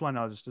Maryland? I just want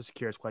to know. Just a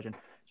curious question.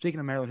 Speaking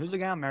of Maryland, who's the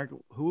guy on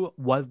Maryland? Who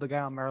was the guy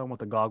on Maryland with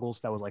the goggles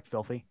that was like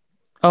filthy?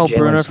 Oh,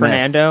 Bruno Smith.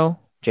 Fernando.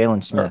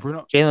 Jalen Smith.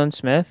 Jalen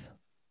Smith.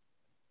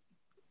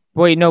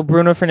 Wait, no,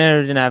 Bruno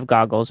Fernando didn't have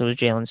goggles. It was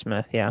Jalen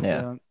Smith.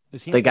 Yeah.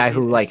 The guy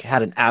who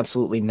had an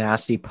absolutely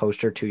nasty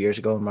poster 2 years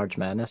ago in March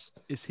Madness.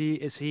 Is he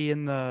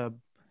in the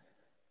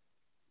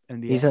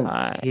NBA? He's in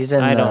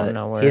the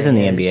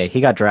NBA.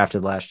 He got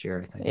drafted last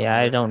year, I think. Yeah,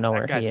 I don't know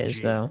where he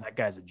is though. That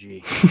guy's a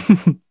G.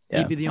 Yeah,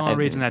 He'd be the only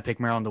reason I picked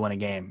Maryland to win a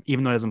game,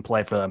 even though he doesn't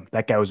play for them.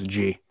 That guy was a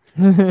G.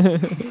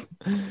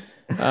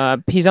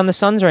 He's on the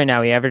Suns right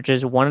now. He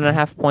averages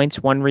 1.5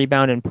 points, 1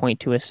 rebound, and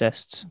 0.2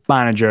 assists.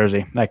 Find a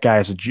jersey. That guy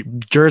is a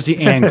jersey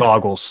and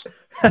goggles.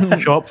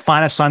 Show up,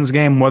 find a Suns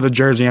game with a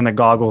jersey and the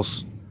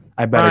goggles.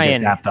 I better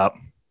get dapped up.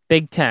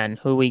 Big Ten.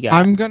 Who we got?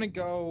 I'm gonna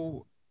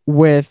go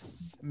with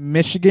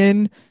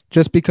Michigan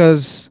just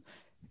because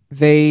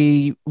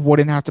they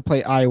wouldn't have to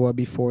play Iowa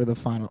before the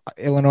final.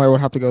 Illinois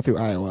would have to go through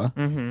Iowa.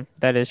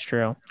 That is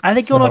true. I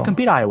think Illinois can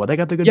beat Iowa. They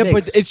got the good Yeah,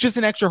 bigs. but it's just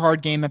an extra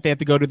hard game that they have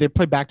to go to. They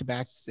play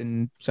back-to-backs,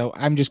 and so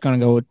I'm just going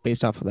to go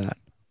based off of that.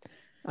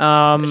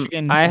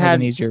 Michigan has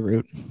an easier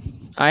route.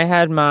 I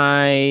had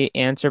my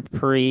answer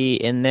pre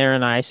in there,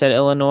 and I said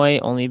Illinois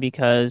only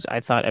because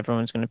I thought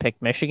everyone's going to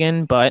pick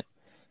Michigan, but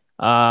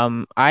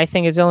I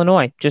think it's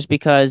Illinois just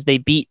because they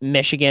beat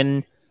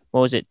Michigan.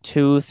 What was it,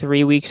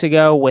 2-3 weeks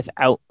ago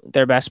without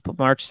their best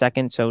March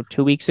 2nd, so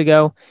 2 weeks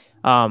ago,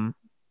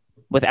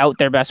 without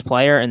their best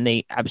player, and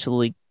they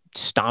absolutely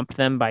stomped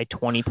them by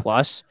 20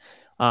 plus.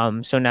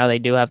 So now they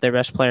do have their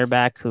best player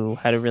back, who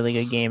had a really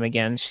good game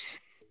against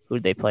who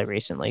did they play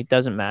recently?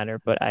 Doesn't matter,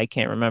 but I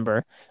can't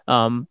remember.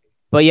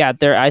 But yeah,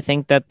 I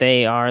think that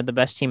they are the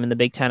best team in the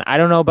Big Ten. I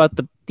don't know about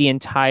the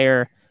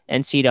entire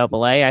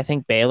NCAA. I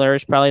think Baylor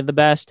is probably the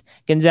best.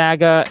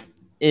 Gonzaga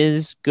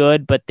is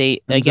good, but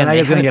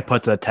Gonzaga's going to get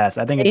put to the test.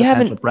 I think it they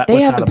depends haven't what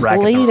side of the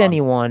bracket played they're on.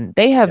 anyone.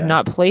 They have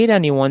not played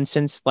anyone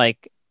since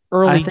like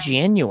early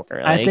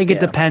January. I think it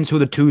depends who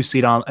the 2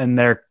 seed on in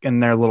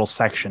their little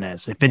section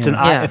is. If it's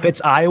if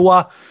it's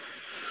Iowa,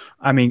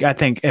 I mean, I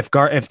think if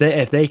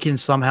they can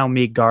somehow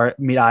meet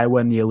Iowa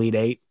in the Elite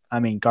Eight, I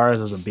mean,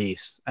 Garza's a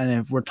beast.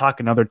 And if we're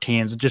talking other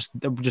teams,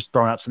 we're just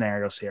throwing out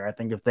scenarios here. I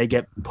think if they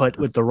get put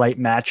with the right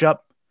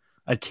matchup,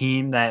 a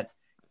team that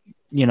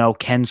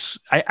can.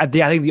 I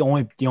think the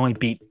only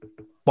beat.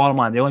 Bottom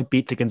line, the only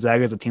beat to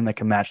Gonzaga is a team that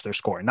can match their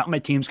score. Not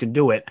many teams can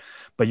do it,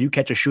 but you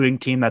catch a shooting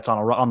team that's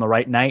on the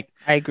right night.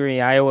 I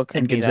agree. Iowa could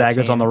and be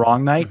Gonzaga's that on the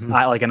wrong night, Mm-hmm.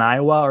 like an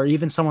Iowa, or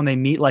even someone they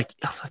meet. Like,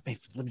 let me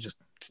just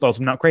throw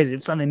something out crazy.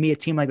 It's something they meet a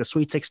team like the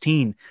Sweet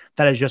 16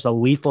 that is just a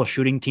lethal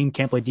shooting team,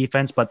 can't play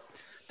defense, but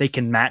they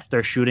can match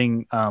their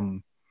shooting. Watch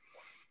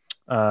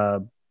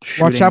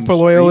out for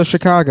Loyola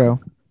Chicago.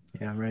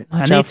 Yeah, right.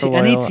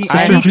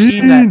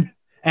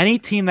 Any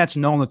team that's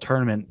known the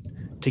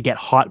tournament to get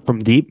hot from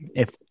deep,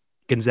 if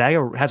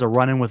Gonzaga has a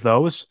run-in with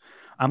those,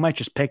 I might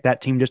just pick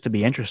that team just to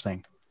be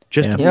interesting.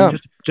 Just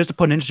to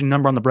put an interesting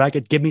number on the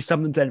bracket. Give me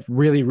something to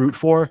really root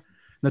for in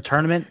the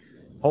tournament.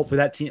 Hopefully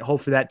that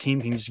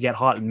team can just get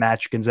hot and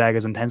match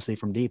Gonzaga's intensity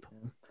from deep.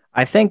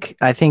 I think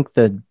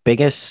the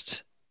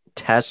biggest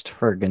test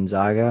for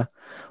Gonzaga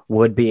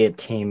would be a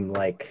team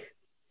like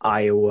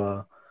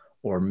Iowa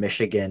or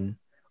Michigan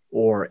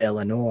or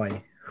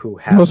Illinois who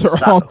have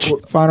those are all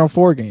Final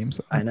Four games.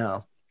 I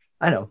know.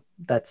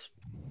 That's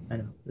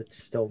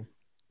still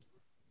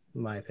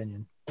my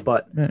opinion.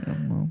 But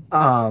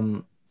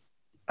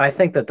I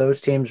think that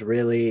those teams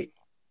really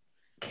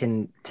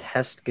can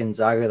test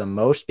Gonzaga the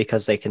most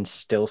because they can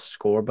still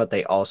score, but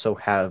they also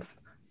have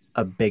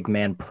a big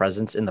man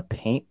presence in the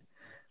paint,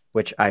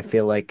 which I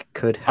feel like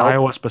could help.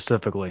 Iowa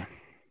specifically.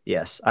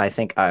 Yes, I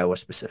think Iowa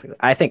specifically.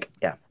 I think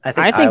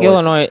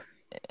Illinois.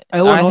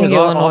 I think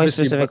Illinois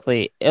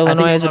specifically.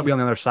 Illinois is be on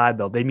the other side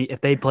though.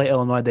 If they play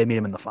Illinois, they meet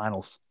them in the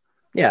finals.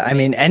 Yeah, I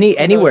mean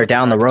anywhere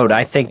down the road.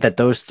 I think that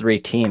those 3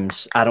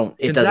 teams.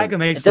 It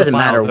doesn't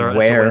matter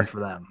where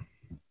for them.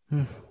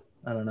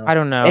 I don't know. I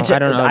don't know.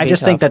 I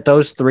just think that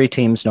those 3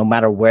 teams, no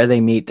matter where they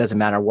meet, doesn't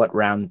matter what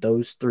round,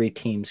 those 3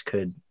 teams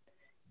could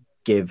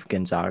give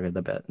Gonzaga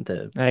the bet.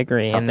 I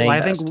agree, and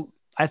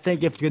I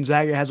think if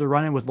Gonzaga has a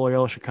run-in with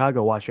Loyola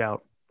Chicago, watch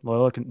out.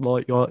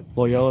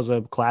 Loyola is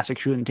a classic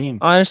shooting team.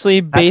 Honestly,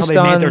 that's how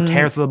they made their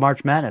tear through the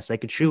March Madness. They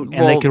could shoot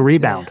and they could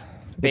rebound.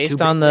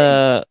 Based on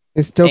the,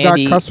 they still got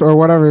Cusper or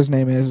whatever his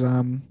name is.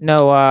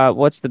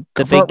 What's the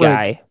big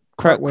guy?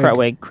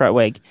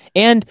 Krutwig.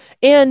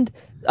 And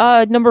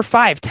number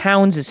 5,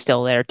 Towns is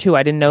still there too.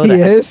 I didn't know that.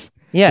 He is.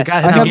 Yes,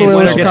 I had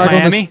Loyola Chicago.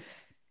 Miami.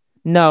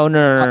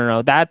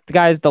 No. That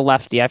guy's the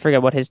lefty. I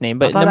forget what his name,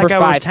 but number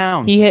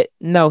 5. He hit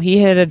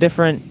a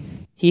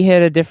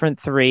different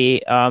 3.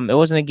 It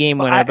wasn't a game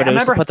winner, but it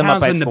was to put them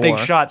up by 4. The big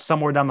shot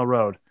somewhere down the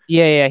road.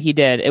 Yeah, he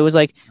did. It was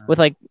like with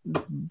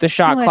the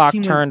shot clock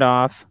turned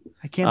off.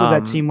 I can't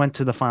believe that team went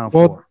to the Final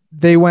Four.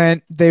 They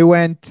went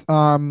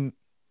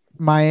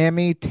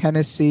Miami,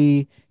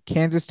 Tennessee,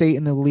 Kansas State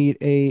in the Elite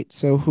 8.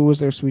 So who was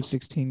their Sweet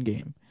 16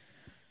 game?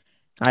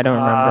 I don't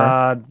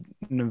remember.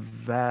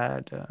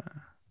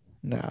 Nevada.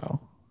 No.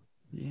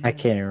 Yeah. I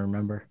can't even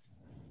remember.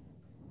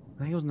 I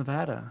think it was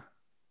Nevada.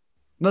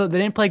 No, they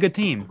didn't play a good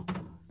team.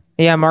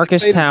 Yeah,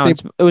 Marcus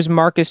Towns. It was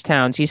Marcus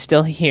Towns. He's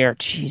still here.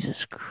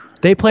 Jesus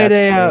Christ. They played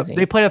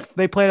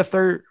a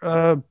third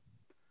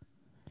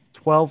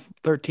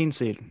 12-13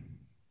 seed.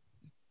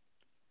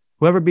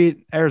 Whoever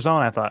beat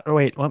Arizona, I thought. Oh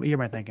wait, what year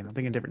am I thinking? I'm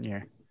thinking a different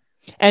year.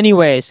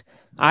 Anyways,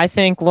 I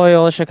think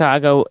Loyola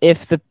Chicago,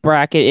 if the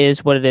bracket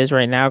is what it is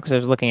right now, because I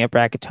was looking at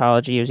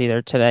bracketology, it was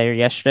either today or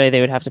yesterday,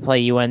 they would have to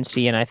play UNC,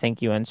 and I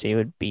think UNC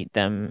would beat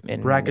them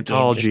in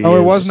bracketology.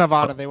 It was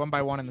Nevada. They won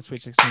by 1 in the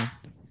Sweet 16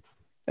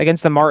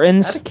 against the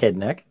Martins. That's a kid,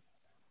 Nick.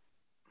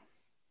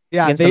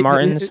 Yeah, against the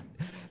Martins.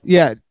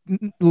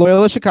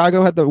 Loyola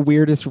Chicago had the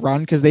weirdest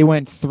run because they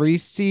went 3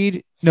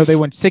 seed. No, they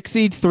went 6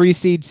 seed, 3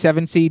 seed,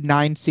 7 seed,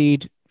 9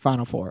 seed,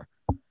 Final Four.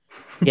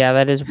 Yeah,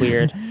 that is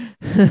weird.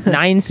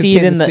 9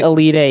 seed in the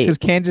Elite 8. Because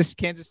Kansas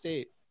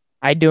State.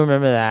 I do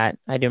remember that.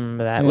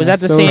 Yeah, Was that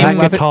the so same?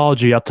 that-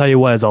 Bracketology, I'll tell you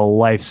what, is a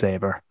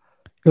lifesaver.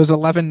 It was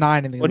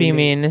 11-9 in the What do you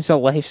Elite Eight. mean? It's a I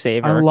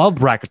lifever. love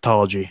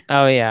bracketology.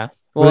 Oh yeah.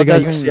 Where Well, they it got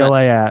doesn't.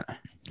 UCLA at?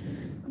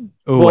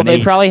 Ooh, Well, an they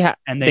 8. probably have.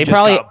 And they they just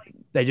probably- got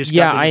they just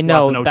Yeah, got, they I just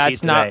lost an know. OT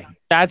That's not. today.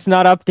 That's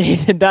not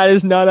updated. That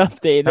is not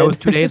updated. That was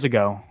 2 days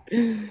ago.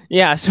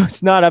 Yeah, so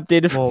it's not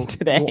updated Well, from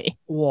today.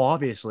 Well,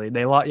 obviously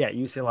they lost. Yeah,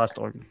 UCLA lost.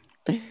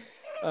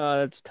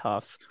 That's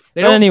tough.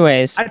 They But don't.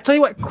 anyways, I tell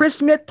you what, Chris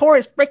Smith tore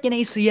his freaking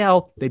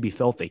ACL. They'd be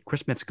filthy.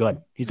 Chris Smith's good.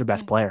 He's their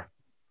best player.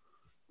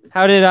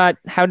 how did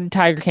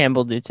Tiger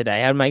Campbell do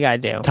today? How did my guy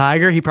do?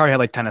 Tiger, he probably had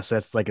like 10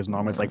 assists, like his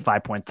normal. It's like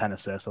 5 points, 10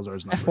 assists. Those are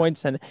his numbers.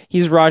 Points and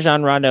he's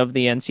Rajon Rondo of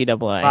the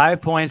NCAA.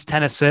 5 points,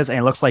 10 assists, and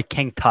he looks like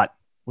King Tut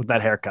with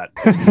that haircut.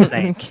 It's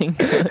insane. King,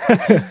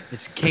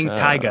 It's King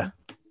Tiger.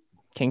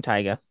 King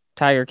Tiger,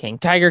 Tiger King,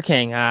 Tiger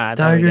King. There we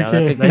Tiger go. That's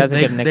a, King. that's a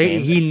good nickname.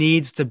 He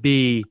needs to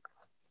be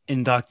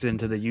inducted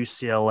into the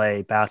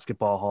UCLA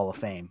Basketball Hall of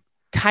Fame.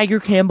 Tiger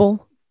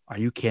Campbell. Are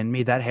you kidding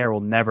me? That hair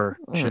will should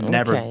Okay.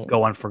 never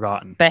go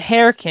unforgotten. The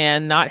hair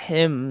can, not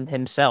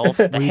himself.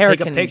 The When you hair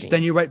take a can. picture,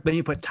 then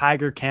you put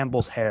Tiger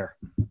Campbell's hair.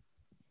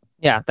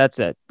 Yeah, that's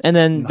it. And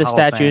then the Hall of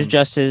statue is Fame.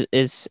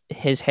 just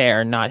his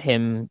hair, not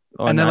him.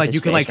 Or And then not like his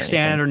you can face like or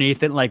stand anything.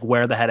 underneath it and like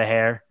wear the head of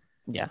hair.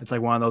 Yeah, It's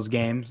like one of those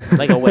games.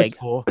 like a wig,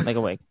 Cool. like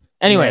a wig.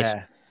 Anyways,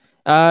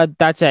 Yeah.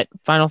 that's it.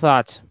 Final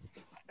thoughts.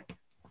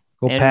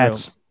 Go Andrew.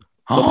 Pats.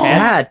 What's Pats?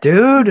 that,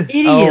 dude?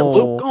 Idiot, Oh,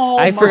 Luke. Oh,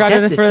 I my forgot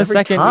God. it Get for this a every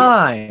second.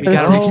 time. We For the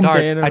gotta second restart.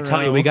 day in a I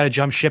tell you, row. we gotta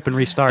jump ship and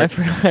restart.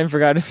 I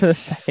forgot it for the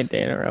second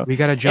day in a row. We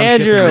gotta jump ship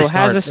and Andrew restart.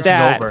 has a This is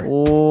stat. over.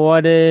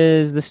 What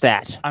is the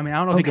stat? I mean, I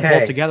don't know if you can pull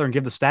Okay. it together and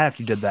give the stat if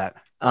you did that.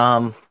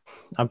 I'm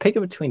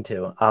picking between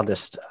two. I'll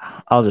just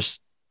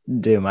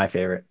do my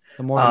favorite.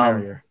 The more the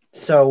merrier.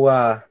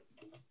 So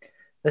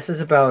this is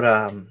about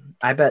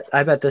I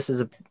bet this is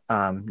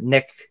a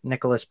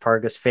Nicholas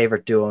Pargas'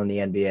 favorite duo in the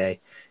NBA.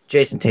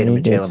 Jason Tatum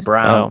and Jaylen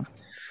Brown.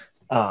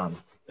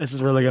 This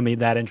is really gonna be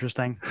that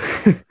interesting.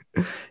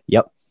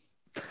 Yep.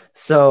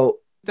 So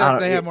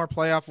They have more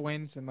playoff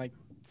wins than like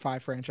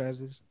 5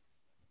 franchises.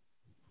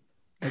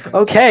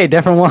 okay,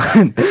 different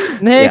one.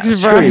 Next, Yeah,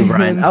 screw you,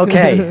 Brian.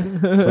 Okay.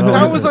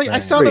 That was like I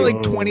saw that like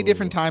Screw 20 you.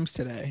 different times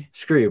today.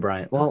 Screw you,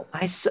 Brian. Well,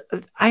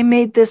 I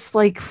made this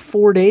like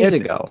 4 days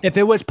ago. If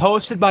it was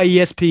posted by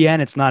ESPN,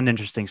 it's not an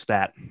interesting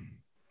stat.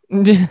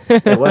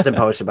 It wasn't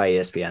posted by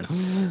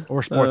ESPN.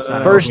 Or Sports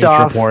Center. First or Bleacher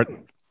off, Report,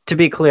 To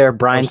be clear,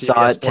 Brian or saw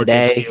CBS it Sports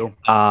today.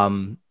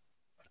 HQ.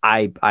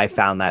 I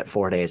found that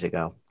 4 days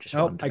ago. Just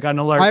Oh, wanted I to- got an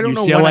alert. I don't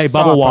know when I UCLA saw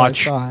Bubble it, but I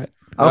Watch. saw it.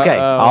 Okay,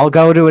 Uh-oh. I'll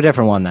go to a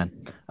different one then.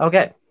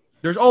 Okay,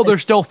 They're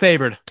still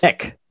favored.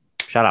 Nick,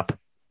 shut up.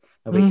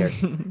 Nobody cares.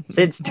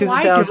 Since Oh,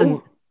 I 2000,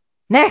 do.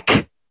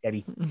 Nick,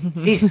 Eddie.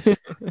 Jesus,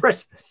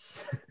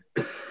 Christmas.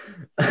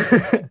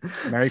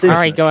 Merry Since All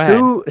right, go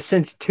ahead.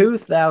 Since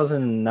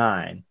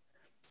 2009,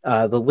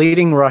 the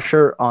leading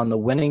rusher on the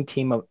winning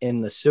team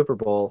in the Super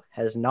Bowl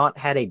has not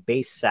had a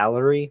base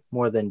salary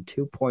more than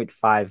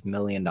 $2.5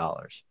 million.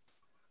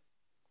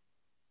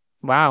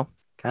 Wow.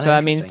 Kinda So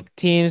that means interesting.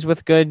 teams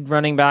with good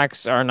running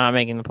backs are not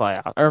making the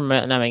playoff or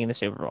not making the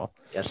Super Bowl.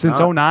 Guess Since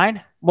not.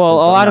 09?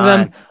 Well, Since a lot of 09.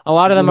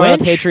 them are the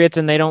Lynch? Patriots,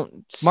 and they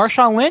don't.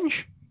 Marshawn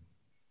Lynch?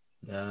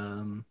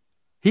 Um,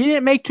 He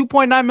didn't make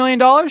 $2.9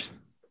 million?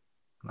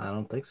 I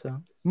don't think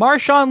so.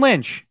 Marshawn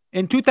Lynch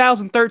in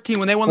 2013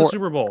 when they won the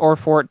Super Bowl. Or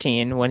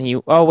 14 when he.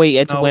 Oh wait,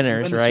 it's No,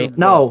 winners, win the right? Super Bowl.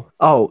 No,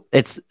 oh,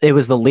 it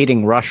was the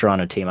leading rusher on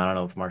a team. I don't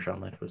know if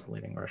Marshawn Lynch was the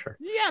leading rusher.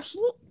 Yeah,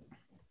 absolutely.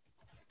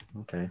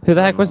 Okay. Who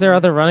the heck was their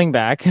other running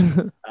back? It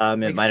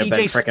Like might have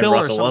been CJ freaking Spiller or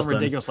Russell something Wilson.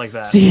 ridiculous like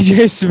that.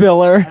 C.J. I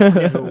Spiller.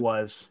 forget who it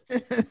was.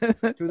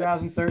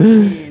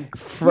 2013. He had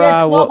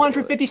Fra-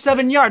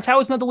 1,257 yards.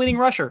 How is not the leading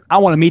rusher? I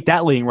want to meet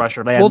that leading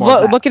rusher. They had Well, more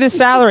of that. look at his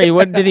salary.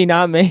 What did he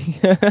not make?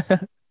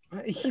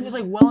 He was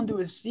like well into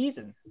his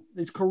season,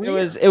 his career.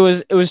 It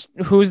was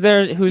who's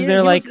there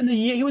like was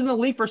he was in the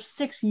league for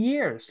 6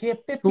 years. He had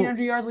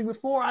 1,500 yards like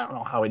before. I don't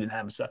know how he didn't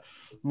have a salary.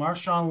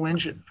 Marshawn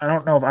Lynch. I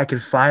don't know if I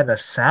could find the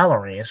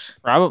salaries.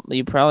 probably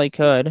you probably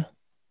could.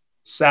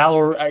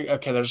 Salary.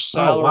 Okay, there's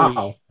salary. Oh,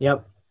 wow.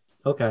 Yep.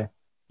 Okay.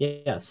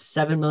 Yeah,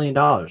 $7 million.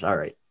 All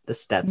right.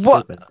 This stat's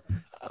What? stupid.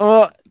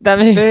 Oh, that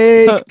means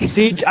Fake.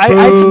 See,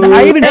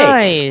 I even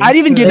nice. I'd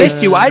even give this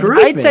to you.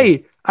 Screwed I'd me.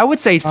 say I would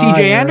say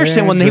C.J. yeah,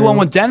 Anderson when he Andrew. won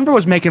with Denver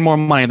was making more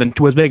money than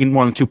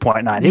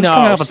 2.9. He was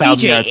coming no, up 1,000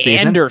 C.J. yards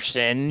season.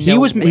 Anderson. He no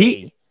was-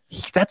 way.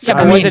 That's Yeah, I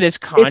but mean, was it his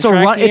contract it's a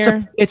run.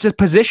 year? It's a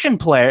position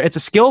player. It's a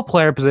skilled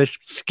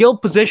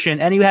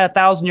position, and he had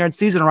 1,000-yard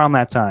season around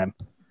that time.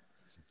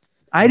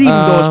 I'd even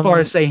go as far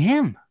as say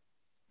him.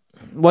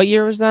 What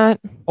year was that?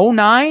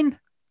 09?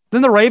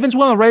 Then the Ravens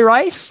won with Ray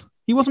Rice.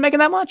 He wasn't making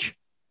that much.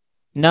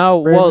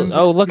 No. Ravens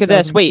Well, look at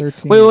this. Wait.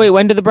 2013.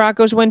 When did the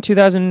Broncos win?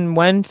 2000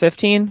 when?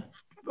 15?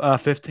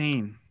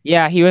 15.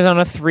 Yeah, he was on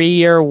a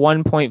 3-year,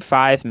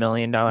 $1.5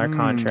 million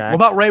contract. What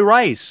about Ray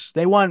Rice?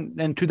 They won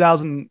in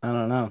 2000. I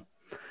don't know.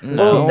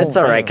 No. Well, it's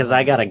all right because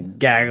I got a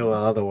gaggle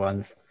of other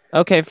ones.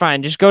 Okay,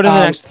 fine. Just go to the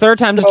next. Third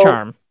time's a so-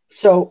 charm.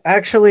 So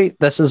actually,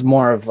 this is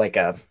more of like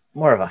a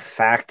more of a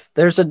fact.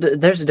 There's a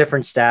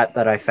different stat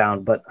that I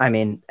found, but I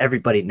mean,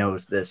 everybody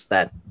knows this.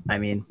 That I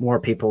mean, more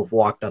people have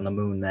walked on the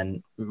moon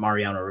than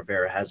Mariano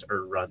Rivera has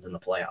earned runs in the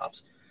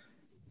playoffs.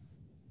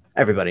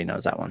 Everybody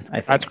knows that one. I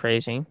think That's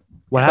crazy.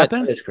 What But-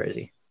 happened? it's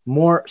crazy.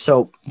 More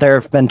so, there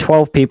have been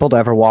 12 people to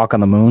ever walk on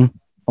the moon.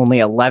 Only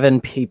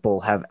 11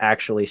 people have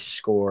actually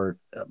scored.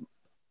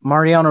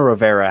 Mariano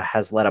Rivera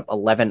has let up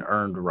 11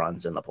 earned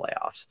runs in the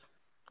playoffs.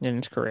 In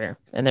his career,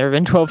 and there have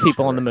been 12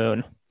 people on the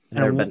moon. And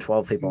there have been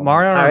 12 people.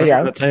 Mariano Oh, Rivera,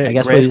 yeah. I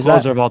guess what greatest is that?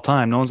 closer of all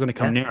time. No one's going to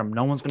come near him.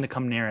 No one's going to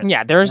come near it.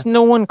 Yeah, there's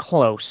no one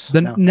close.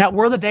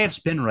 We're the day of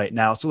spin right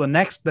now. So the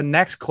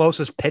next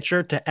closest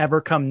pitcher to ever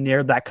come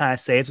near that kind of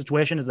save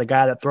situation is the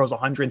guy that throws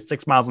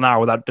 106 miles an hour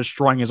without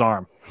destroying his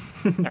arm.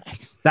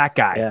 That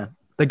guy. Yeah.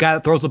 The guy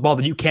that throws the ball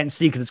that you can't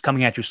see because it's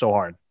coming at you so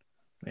hard.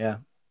 Yeah.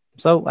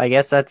 So I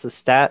guess that's a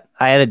stat.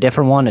 I had a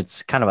different one.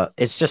 It's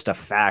it's just a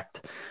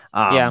fact.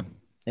 Yeah.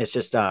 It's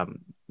just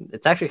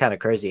it's actually kind of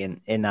crazy. In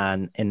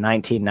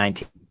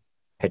 1919,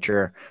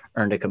 pitcher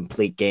earned a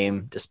complete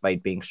game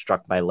despite being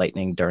struck by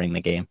lightning during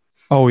the game.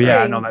 Oh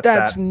yeah, I know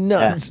that's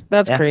nuts.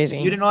 That's Yeah. crazy.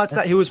 You didn't know that's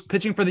that. He was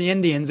pitching for the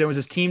Indians. It was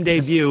his team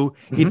debut.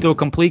 He threw a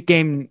complete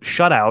game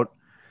shutout,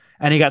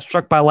 and he got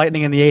struck by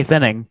lightning in the 8th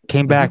inning.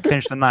 Came back,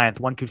 finished the 9th,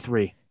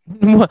 1-2-3.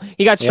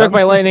 He got struck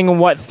by lightning and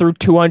what through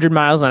 200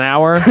 miles an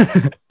hour.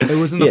 It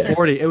was in the Yeah.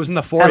 40. It was in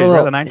the Had 40s, a right?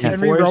 little- The 1940s.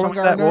 Henry or something like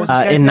that. Rowengartner? What was this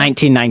guy's In name?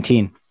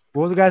 1919,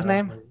 What was the guy's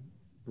name?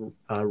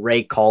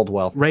 Ray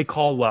Caldwell. Ray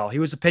Caldwell. He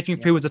was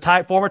He was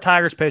former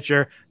Tigers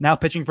pitcher, now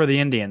pitching for the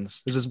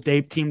Indians. This is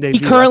team debut. He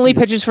currently last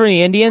season. pitches for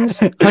the Indians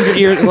 100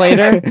 years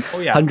later. Oh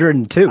yeah.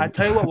 102. I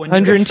tell you what, when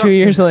 102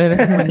 years later.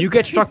 when you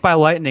get struck by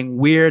lightning,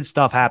 weird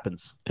stuff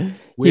happens. He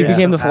Weird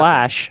became the stuff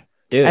Flash.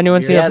 Dude,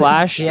 Anyone he see the had-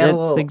 Flash? he had a That's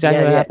little- exactly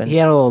yeah, what yeah, happened. He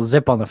had a little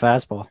zip on the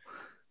fastball.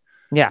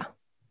 Yeah,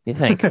 you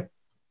think.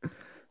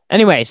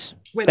 Anyways,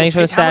 Wait, thanks for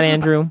the how stat, much-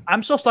 Andrew.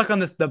 I'm so stuck on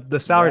this the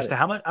salaries Got it. to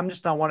how much. I'm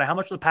just not wondering how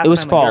much was the past It was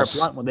time Garrett false.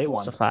 Blunt when they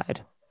won.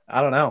 Falsified.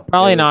 I don't know.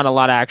 Probably It not a was-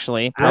 lot,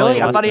 actually. Probably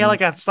Really? I less thought he had than-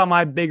 like a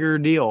semi bigger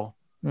deal,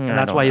 and I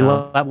that's don't why he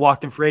know.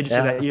 walked in free agency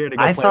Yeah. that year to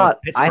go I play thought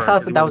with Pittsburgh,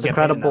 'cause he that was wasn't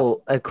getting paid enough.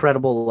 a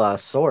credible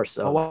source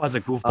of, What was it?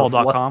 of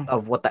Goofball.com.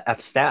 what the F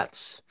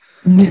stats.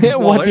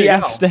 What there the you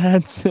F go.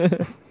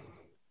 stats?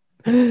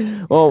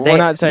 Well, They- we're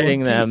not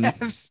citing them.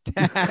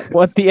 Stats.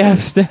 What the F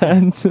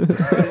stats?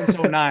 Since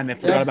 09, they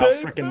forgot about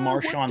freaking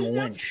Marshawn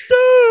Lynch.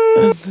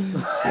 What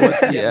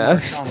the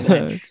F Marshawn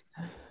Lynch. stats?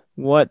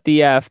 What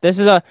the F? This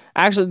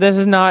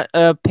is not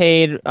a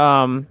paid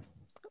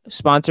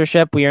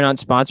sponsorship. We are not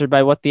sponsored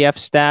by What the F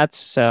stats.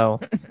 So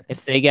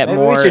if they get Maybe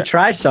more, we should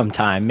try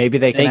sometime. Maybe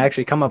they can They-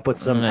 actually come up with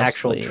some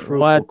actual honestly, truthful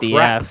what the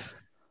crap. F?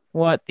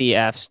 What the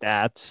F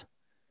stats?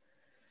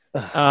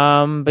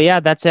 But yeah,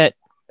 that's it.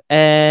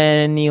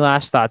 Any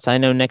last thoughts? I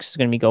know next is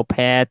gonna be Go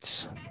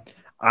Pats.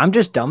 I'm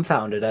just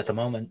dumbfounded at the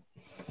moment.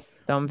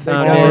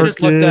 Dumbfounded.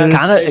 just looked at-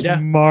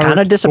 Kind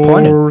of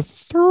disappointed.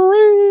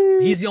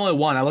 He's the only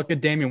one. I looked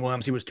at Damian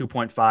Williams. He was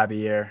 2.5 a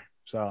year.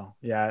 So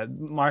yeah,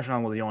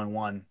 Marshawn was the only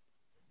one.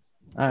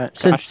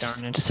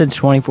 Since darn it.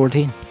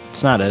 2014,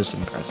 it's not as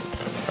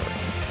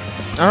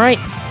impressive. All right.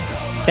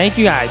 Thank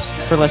you guys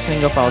for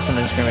listening. Go follow us on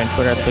Instagram and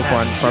Twitter at the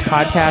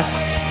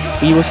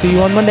Big4_podcast. We will see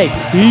you on Monday.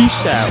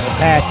 Peace out. Go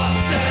Pats.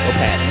 Go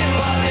Pats.